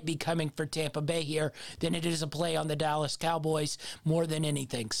think might be coming for Tampa Bay here than it is a play on the Dallas Cowboys more than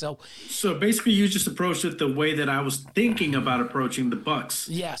anything. So basically you just approached it the way that I was thinking about approaching the Bucs.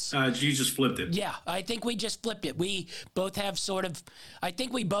 Yes. You just flipped it. Yeah, I think we just flipped it. We both have I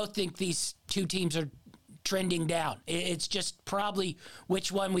think we both think these two teams are trending down. It's just probably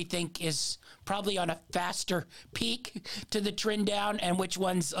which one we think is probably on a faster peak to the trend down and which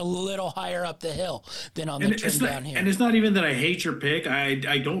one's a little higher up the hill than on the trend down here. And it's not even that I hate your pick. I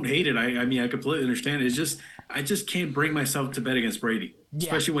don't hate it. I mean, I completely understand it. It's just I just can't bring myself to bet against Brady,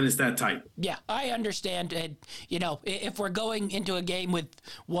 especially when it's that tight. Yeah, I understand. And, if we're going into a game with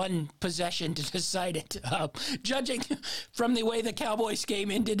one possession to decide it, judging from the way the Cowboys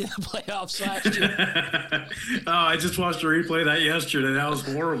game ended in the playoffs last year. I just watched a replay of that yesterday. That was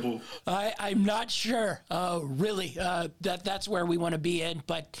horrible. I'm not sure, really, that's where we want to be in.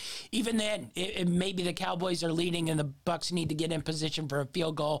 But even then, maybe the Cowboys are leading and the Bucs need to get in position for a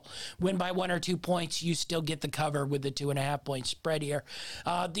field goal. Win by 1 or 2 points, you still get the cover with the 2.5 point spread here.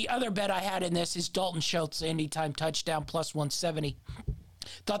 The other bet I had in this is Dalton Schultz anytime touchdown plus 170.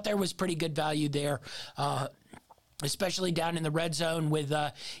 Thought there was pretty good value there. Especially down in the red zone with,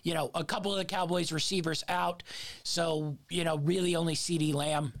 a couple of the Cowboys receivers out. So, really only CeeDee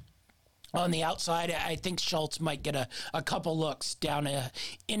Lamb on the outside. I think Schultz might get a couple looks down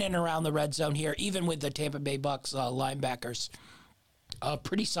in and around the red zone here, even with the Tampa Bay Bucs linebackers.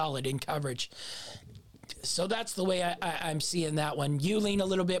 Pretty solid in coverage. So that's the way I'm seeing that one. You lean a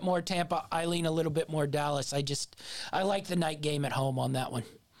little bit more Tampa. I lean a little bit more Dallas. I like the night game at home on that one.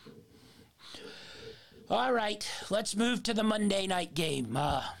 All right, let's move to the Monday night game.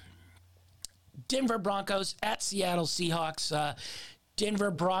 Denver Broncos at Seattle Seahawks. Denver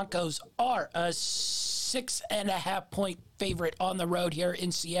Broncos are a 6.5 point favorite on the road here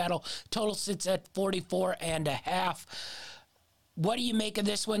in Seattle. Total sits at 44.5. What do you make of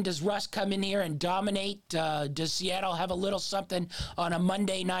this one? Does Russ come in here and dominate? Does Seattle have a little something on a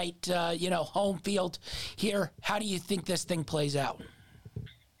Monday night, home field here? How do you think this thing plays out?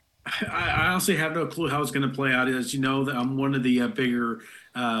 I honestly have no clue how it's going to play out. As you know, I'm one of the bigger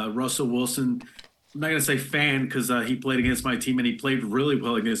Russell Wilson, I'm not going to say fan because he played against my team and he played really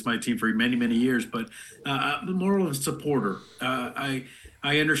well against my team for many, many years, but more of a supporter.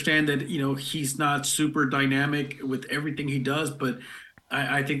 I understand that, he's not super dynamic with everything he does, but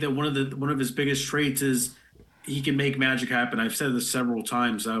I think that one of his biggest traits is he can make magic happen. I've said this several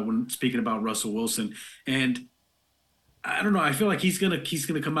times when speaking about Russell Wilson, and I don't know. I feel like he's gonna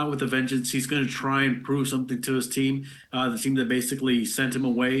come out with a vengeance. He's gonna try and prove something to his team. The team that basically sent him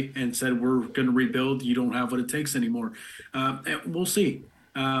away and said, "We're gonna rebuild. You don't have what it takes anymore." And we'll see.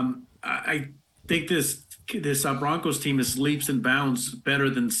 I think this Broncos team is leaps and bounds better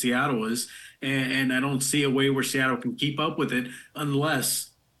than Seattle is, and I don't see a way where Seattle can keep up with it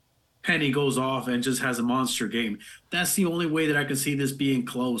unless Penny goes off and just has a monster game. That's the only way that I can see this being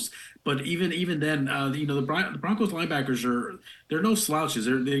close. But even then, the Broncos linebackers they're no slouches.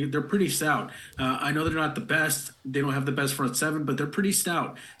 They're pretty stout. I know they're not the best. They don't have the best front seven, but they're pretty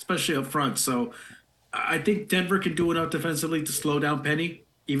stout, especially up front. So I think Denver can do enough defensively to slow down Penny,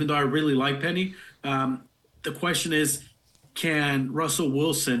 even though I really like Penny. The question is, can Russell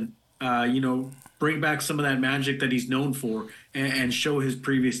Wilson, bring back some of that magic that he's known for and show his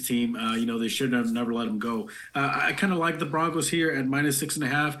previous team, they should have never let him go. I kind of like the Broncos here at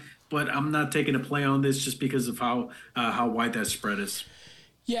 -6.5, but I'm not taking a play on this just because of how wide that spread is.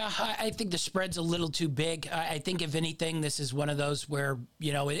 Yeah, I think the spread's a little too big. I think if anything, this is one of those where,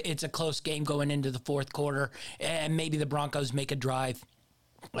 it's a close game going into the fourth quarter and maybe the Broncos make a drive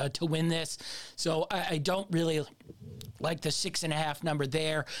to win this. So I don't really like the 6.5 number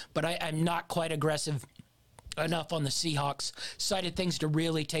there, but I'm not quite aggressive enough on the Seahawks side of things to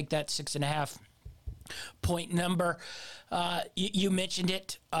really take that 6.5 point number. You mentioned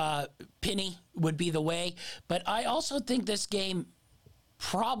it. Penny would be the way. But I also think this game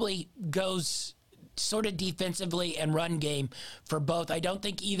probably goes sort of defensively and run game for both. I don't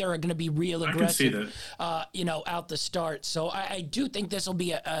think either are going to be real aggressive, out the start. So I do think this will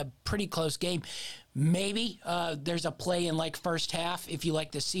be a pretty close game. Maybe there's a play in like first half if you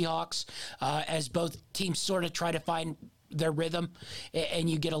like the Seahawks, as both teams sort of try to find their rhythm, and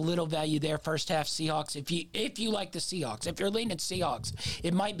you get a little value there. First half Seahawks. If you like the Seahawks, if you're leaning Seahawks,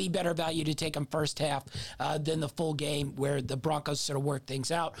 it might be better value to take them first half than the full game where the Broncos sort of work things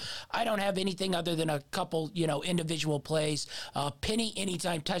out. I don't have anything other than a couple, individual plays. Penny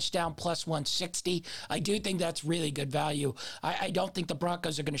anytime touchdown plus 160. I do think that's really good value. I don't think the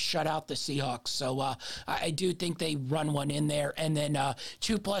Broncos are going to shut out the Seahawks, so I do think they run one in there, and then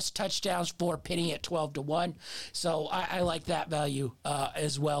 2+ touchdowns for Penny at 12-1. So I like that value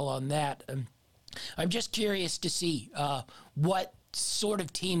as well on that. I'm just curious to see what sort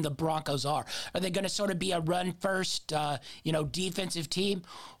of team the Broncos are. Are they going to sort of be a run first, defensive team,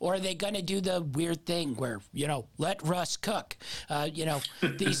 or are they going to do the weird thing where, let Russ cook?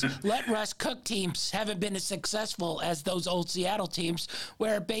 These let Russ cook teams haven't been as successful as those old Seattle teams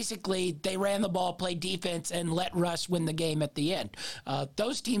where basically they ran the ball, played defense, and let Russ win the game at the end.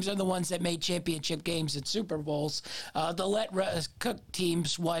 Those teams are the ones that made championship games and Super Bowls. The let Russ cook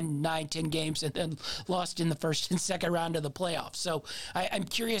teams won 9-10 games and then lost in the first and second round of the playoffs. So I'm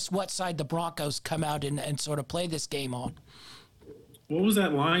curious what side the Broncos come out and sort of play this game on. What was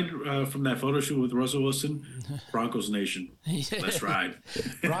that line from that photo shoot with Russell Wilson? Broncos Nation, let's ride.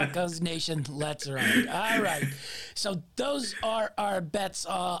 Broncos Nation, let's ride. All right. So those are our bets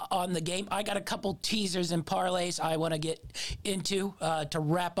on the game. I got a couple teasers and parlays I want to get into to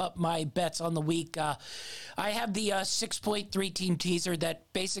wrap up my bets on the week. I have the 6.3 team teaser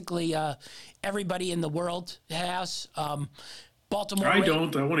that basically everybody in the world has. Baltimore. I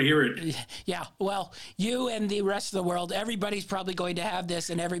don't. I want to hear it. Yeah. Well, you and the rest of the world, everybody's probably going to have this,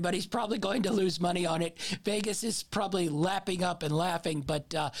 and everybody's probably going to lose money on it. Vegas is probably lapping up and laughing, but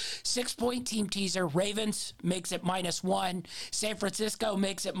 6-point team teaser. Ravens makes it -1. San Francisco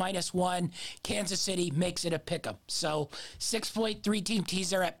makes it -1. Kansas City makes it a pick'em. So 6.3 team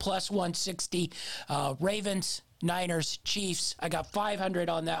teaser at +160. Ravens, Niners, Chiefs. I got 500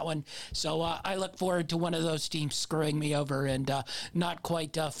 on that one. So I look forward to one of those teams screwing me over and not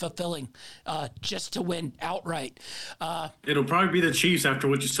quite fulfilling just to win outright. It'll probably be the Chiefs after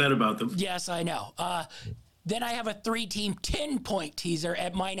what you said about them. Yes, I know. Then I have a 3-team 10-point teaser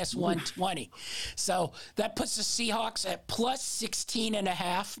at -120. So that puts the Seahawks at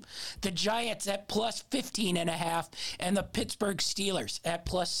 +16.5, the Giants at +15.5, and the Pittsburgh Steelers at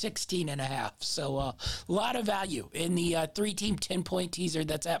 +16.5. So a lot of value in the 3-team 10-point teaser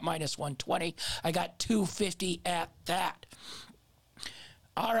that's at -120. I got 250 at that.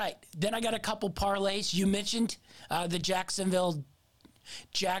 All right. Then I got a couple parlays. You mentioned the Jacksonville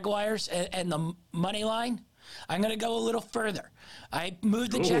Jaguars and the money line. I'm going to go a little further. I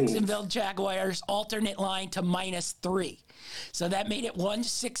moved the Jacksonville Jaguars alternate line to -3. So that made it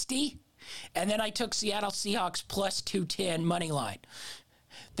 160. And then I took Seattle Seahawks +210 money line.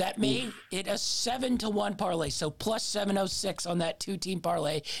 That made it a 7-1 parlay. So +706 on that 2-team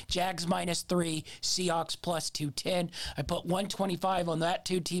parlay. Jags -3, Seahawks +210. I put 125 on that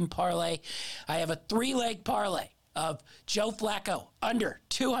 2-team parlay. I have a 3-leg parlay of Joe Flacco under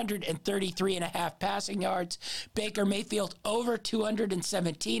 233.5 passing yards, Baker Mayfield over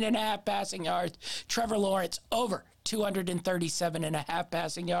 217.5 passing yards, Trevor Lawrence over 237.5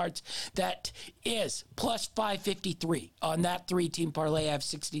 passing yards. That is +553 on that 3-team parlay. I have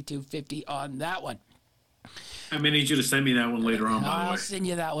 62.50 on that one. I may need you to send me that one later on, by the way. I'll send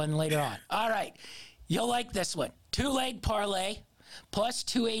you that one later on. All right. You'll like this one. 2-leg parlay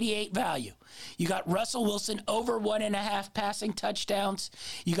 +288 value. You got Russell Wilson over 1.5 passing touchdowns.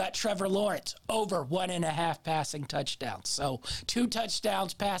 You got Trevor Lawrence over 1.5 passing touchdowns. So 2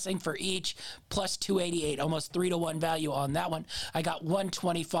 touchdowns passing for each, +288, almost 3-1 value on that one. I got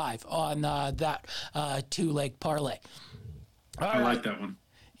 125 on that 2-leg parlay. I like that one.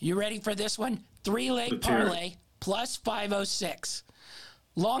 You ready for this one? 3-leg parlay +506.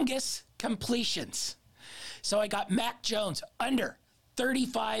 Longest completions. So I got Mac Jones under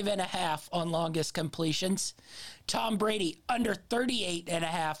 35.5 on longest completions. Tom Brady under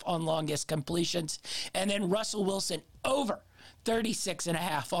 38.5 on longest completions. And then Russell Wilson over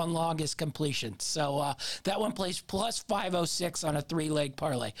 36.5 on longest completions. So that one plays +506 on a 3-leg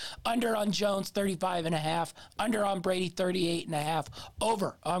parlay. Under on Jones, 35.5. Under on Brady, 38.5.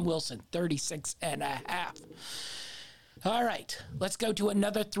 Over on Wilson, 36.5. All right, let's go to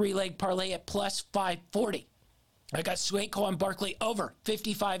another three-leg parlay at plus 540. I got Saquon Barkley over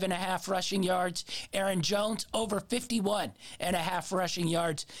 55.5 rushing yards. Aaron Jones over 51.5 rushing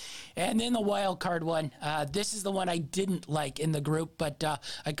yards. And then the wild card one. This is the one I didn't like in the group, but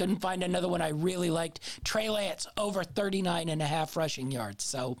I couldn't find another one I really liked. Trey Lance over 39.5 rushing yards.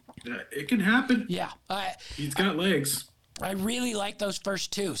 So it can happen. Yeah. He's got legs. I really like those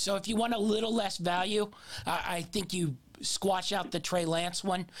first two. So if you want a little less value, I think you squash out the Trey Lance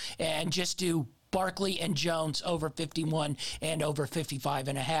one and just do Barkley and Jones over 51 and over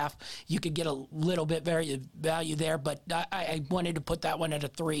 55.5. You could get a little bit value there, but I wanted to put that one at a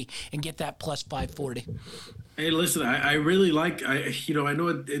 3 and get that plus 540. Hey, listen, I really like, I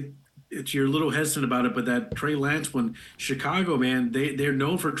know it's you're a little hesitant about it, but that Trey Lance one, Chicago, man, they're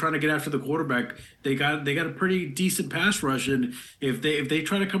known for trying to get after the quarterback. They got a pretty decent pass rush, and if they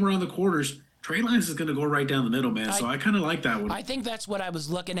try to come around the corners, Trey Lance is going to go right down the middle, man. So I kind of like that one. I think that's what I was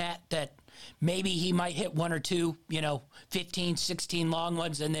looking at, that maybe he might hit one or two, 15, 16 long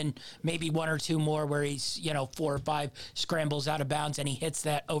ones, and then maybe one or two more where he's, 4 or 5 scrambles out of bounds and he hits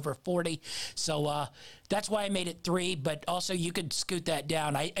that over 40. So that's why I made it 3, but also you could scoot that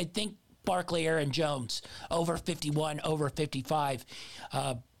down. I think Barkley, Aaron Jones, over 51, over 55,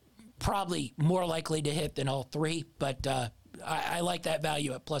 probably more likely to hit than all 3, but I like that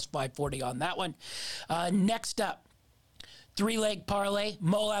value at plus 540 on that one. Next up, three-leg parlay,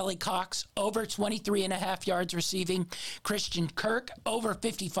 Mo Alley-Cox, over 23.5 yards receiving. Christian Kirk, over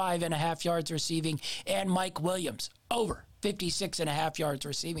 55.5 yards receiving. And Mike Williams, over 56.5 yards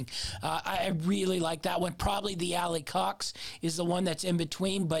receiving. I really like that one. Probably the Alley-Cox is the one that's in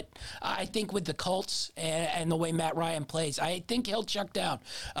between, but I think with the Colts and the way Matt Ryan plays, I think he'll chuck down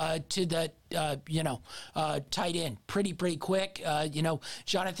to the tight end pretty quick.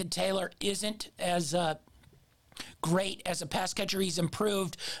 Jonathan Taylor isn't as great as a pass catcher. He's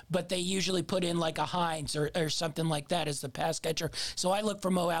improved, but they usually put in like a Hines or something like that as the pass catcher. So I look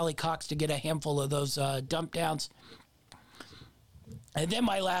for Mo Alley-Cox to get a handful of those dump downs. And then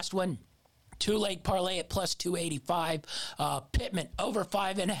my last one, two-leg parlay at plus 285. Pittman, over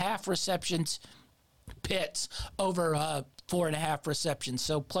 5.5 receptions. Pitts, over 4.5 receptions.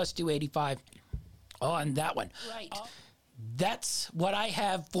 So plus 285 on that one. Right. That's what I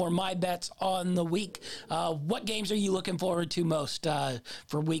have for my bets on the week. What games are you looking forward to most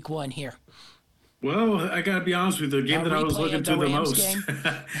for week 1 here? Well, I got to be honest with you. The game that I was looking to the most.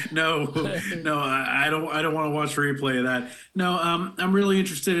 No, I don't want to watch a replay of that. No, I'm really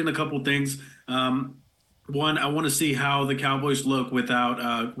interested in a couple things. One, I want to see how the Cowboys look without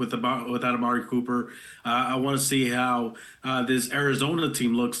Amari Cooper. I want to see how this Arizona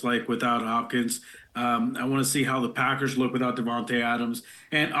team looks like without Hopkins. I want to see how the Packers look without Devontae Adams.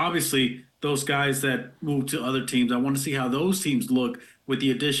 And obviously, those guys that move to other teams, I want to see how those teams look with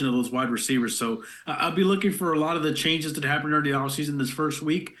the addition of those wide receivers. So I'll be looking for a lot of the changes that happened during the offseason this first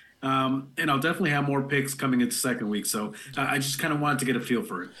week. And I'll definitely have more picks coming into second week. So I just kind of wanted to get a feel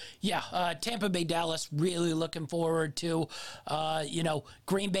for it. Yeah, Tampa Bay, Dallas, really looking forward to.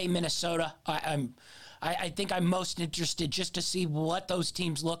 Green Bay, Minnesota. I think I'm most interested just to see what those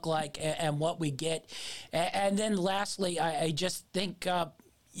teams look like and what we get. And then lastly, I just think, I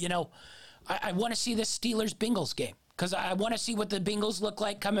want to see this Steelers-Bengals game. Because I want to see what the Bengals look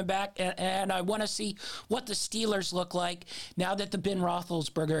like coming back, and I want to see what the Steelers look like now that the Ben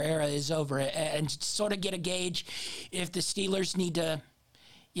Roethlisberger era is over, and sort of get a gauge if the Steelers need to,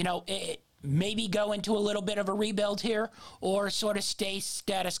 maybe go into a little bit of a rebuild here or sort of stay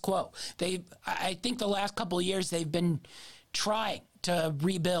status quo. I think the last couple of years they've been trying to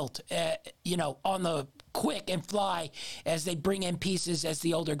rebuild, on the quick and fly as they bring in pieces as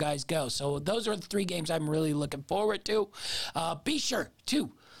the older guys go. So those are the 3 games I'm really looking forward to. Be sure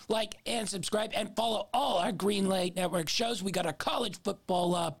to like and subscribe and follow all our Greenlight Network shows. We got a college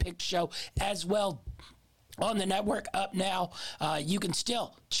football pick show as well on the network up now. You can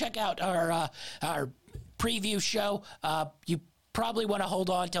still check out our preview show. You probably want to hold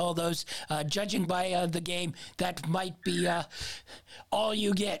on to all those. Judging by the game, that might be all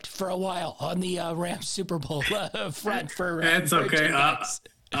you get for a while on the Rams Super Bowl front for. It's okay.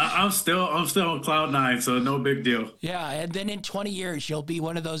 I'm still on cloud 9, so no big deal. Yeah, and then in 20 years, you'll be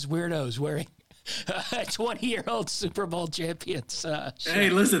one of those weirdos wearing 20-year-old Super Bowl champions. Hey,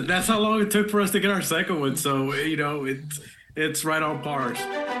 listen, that's how long it took for us to get our second one, so it's right on par.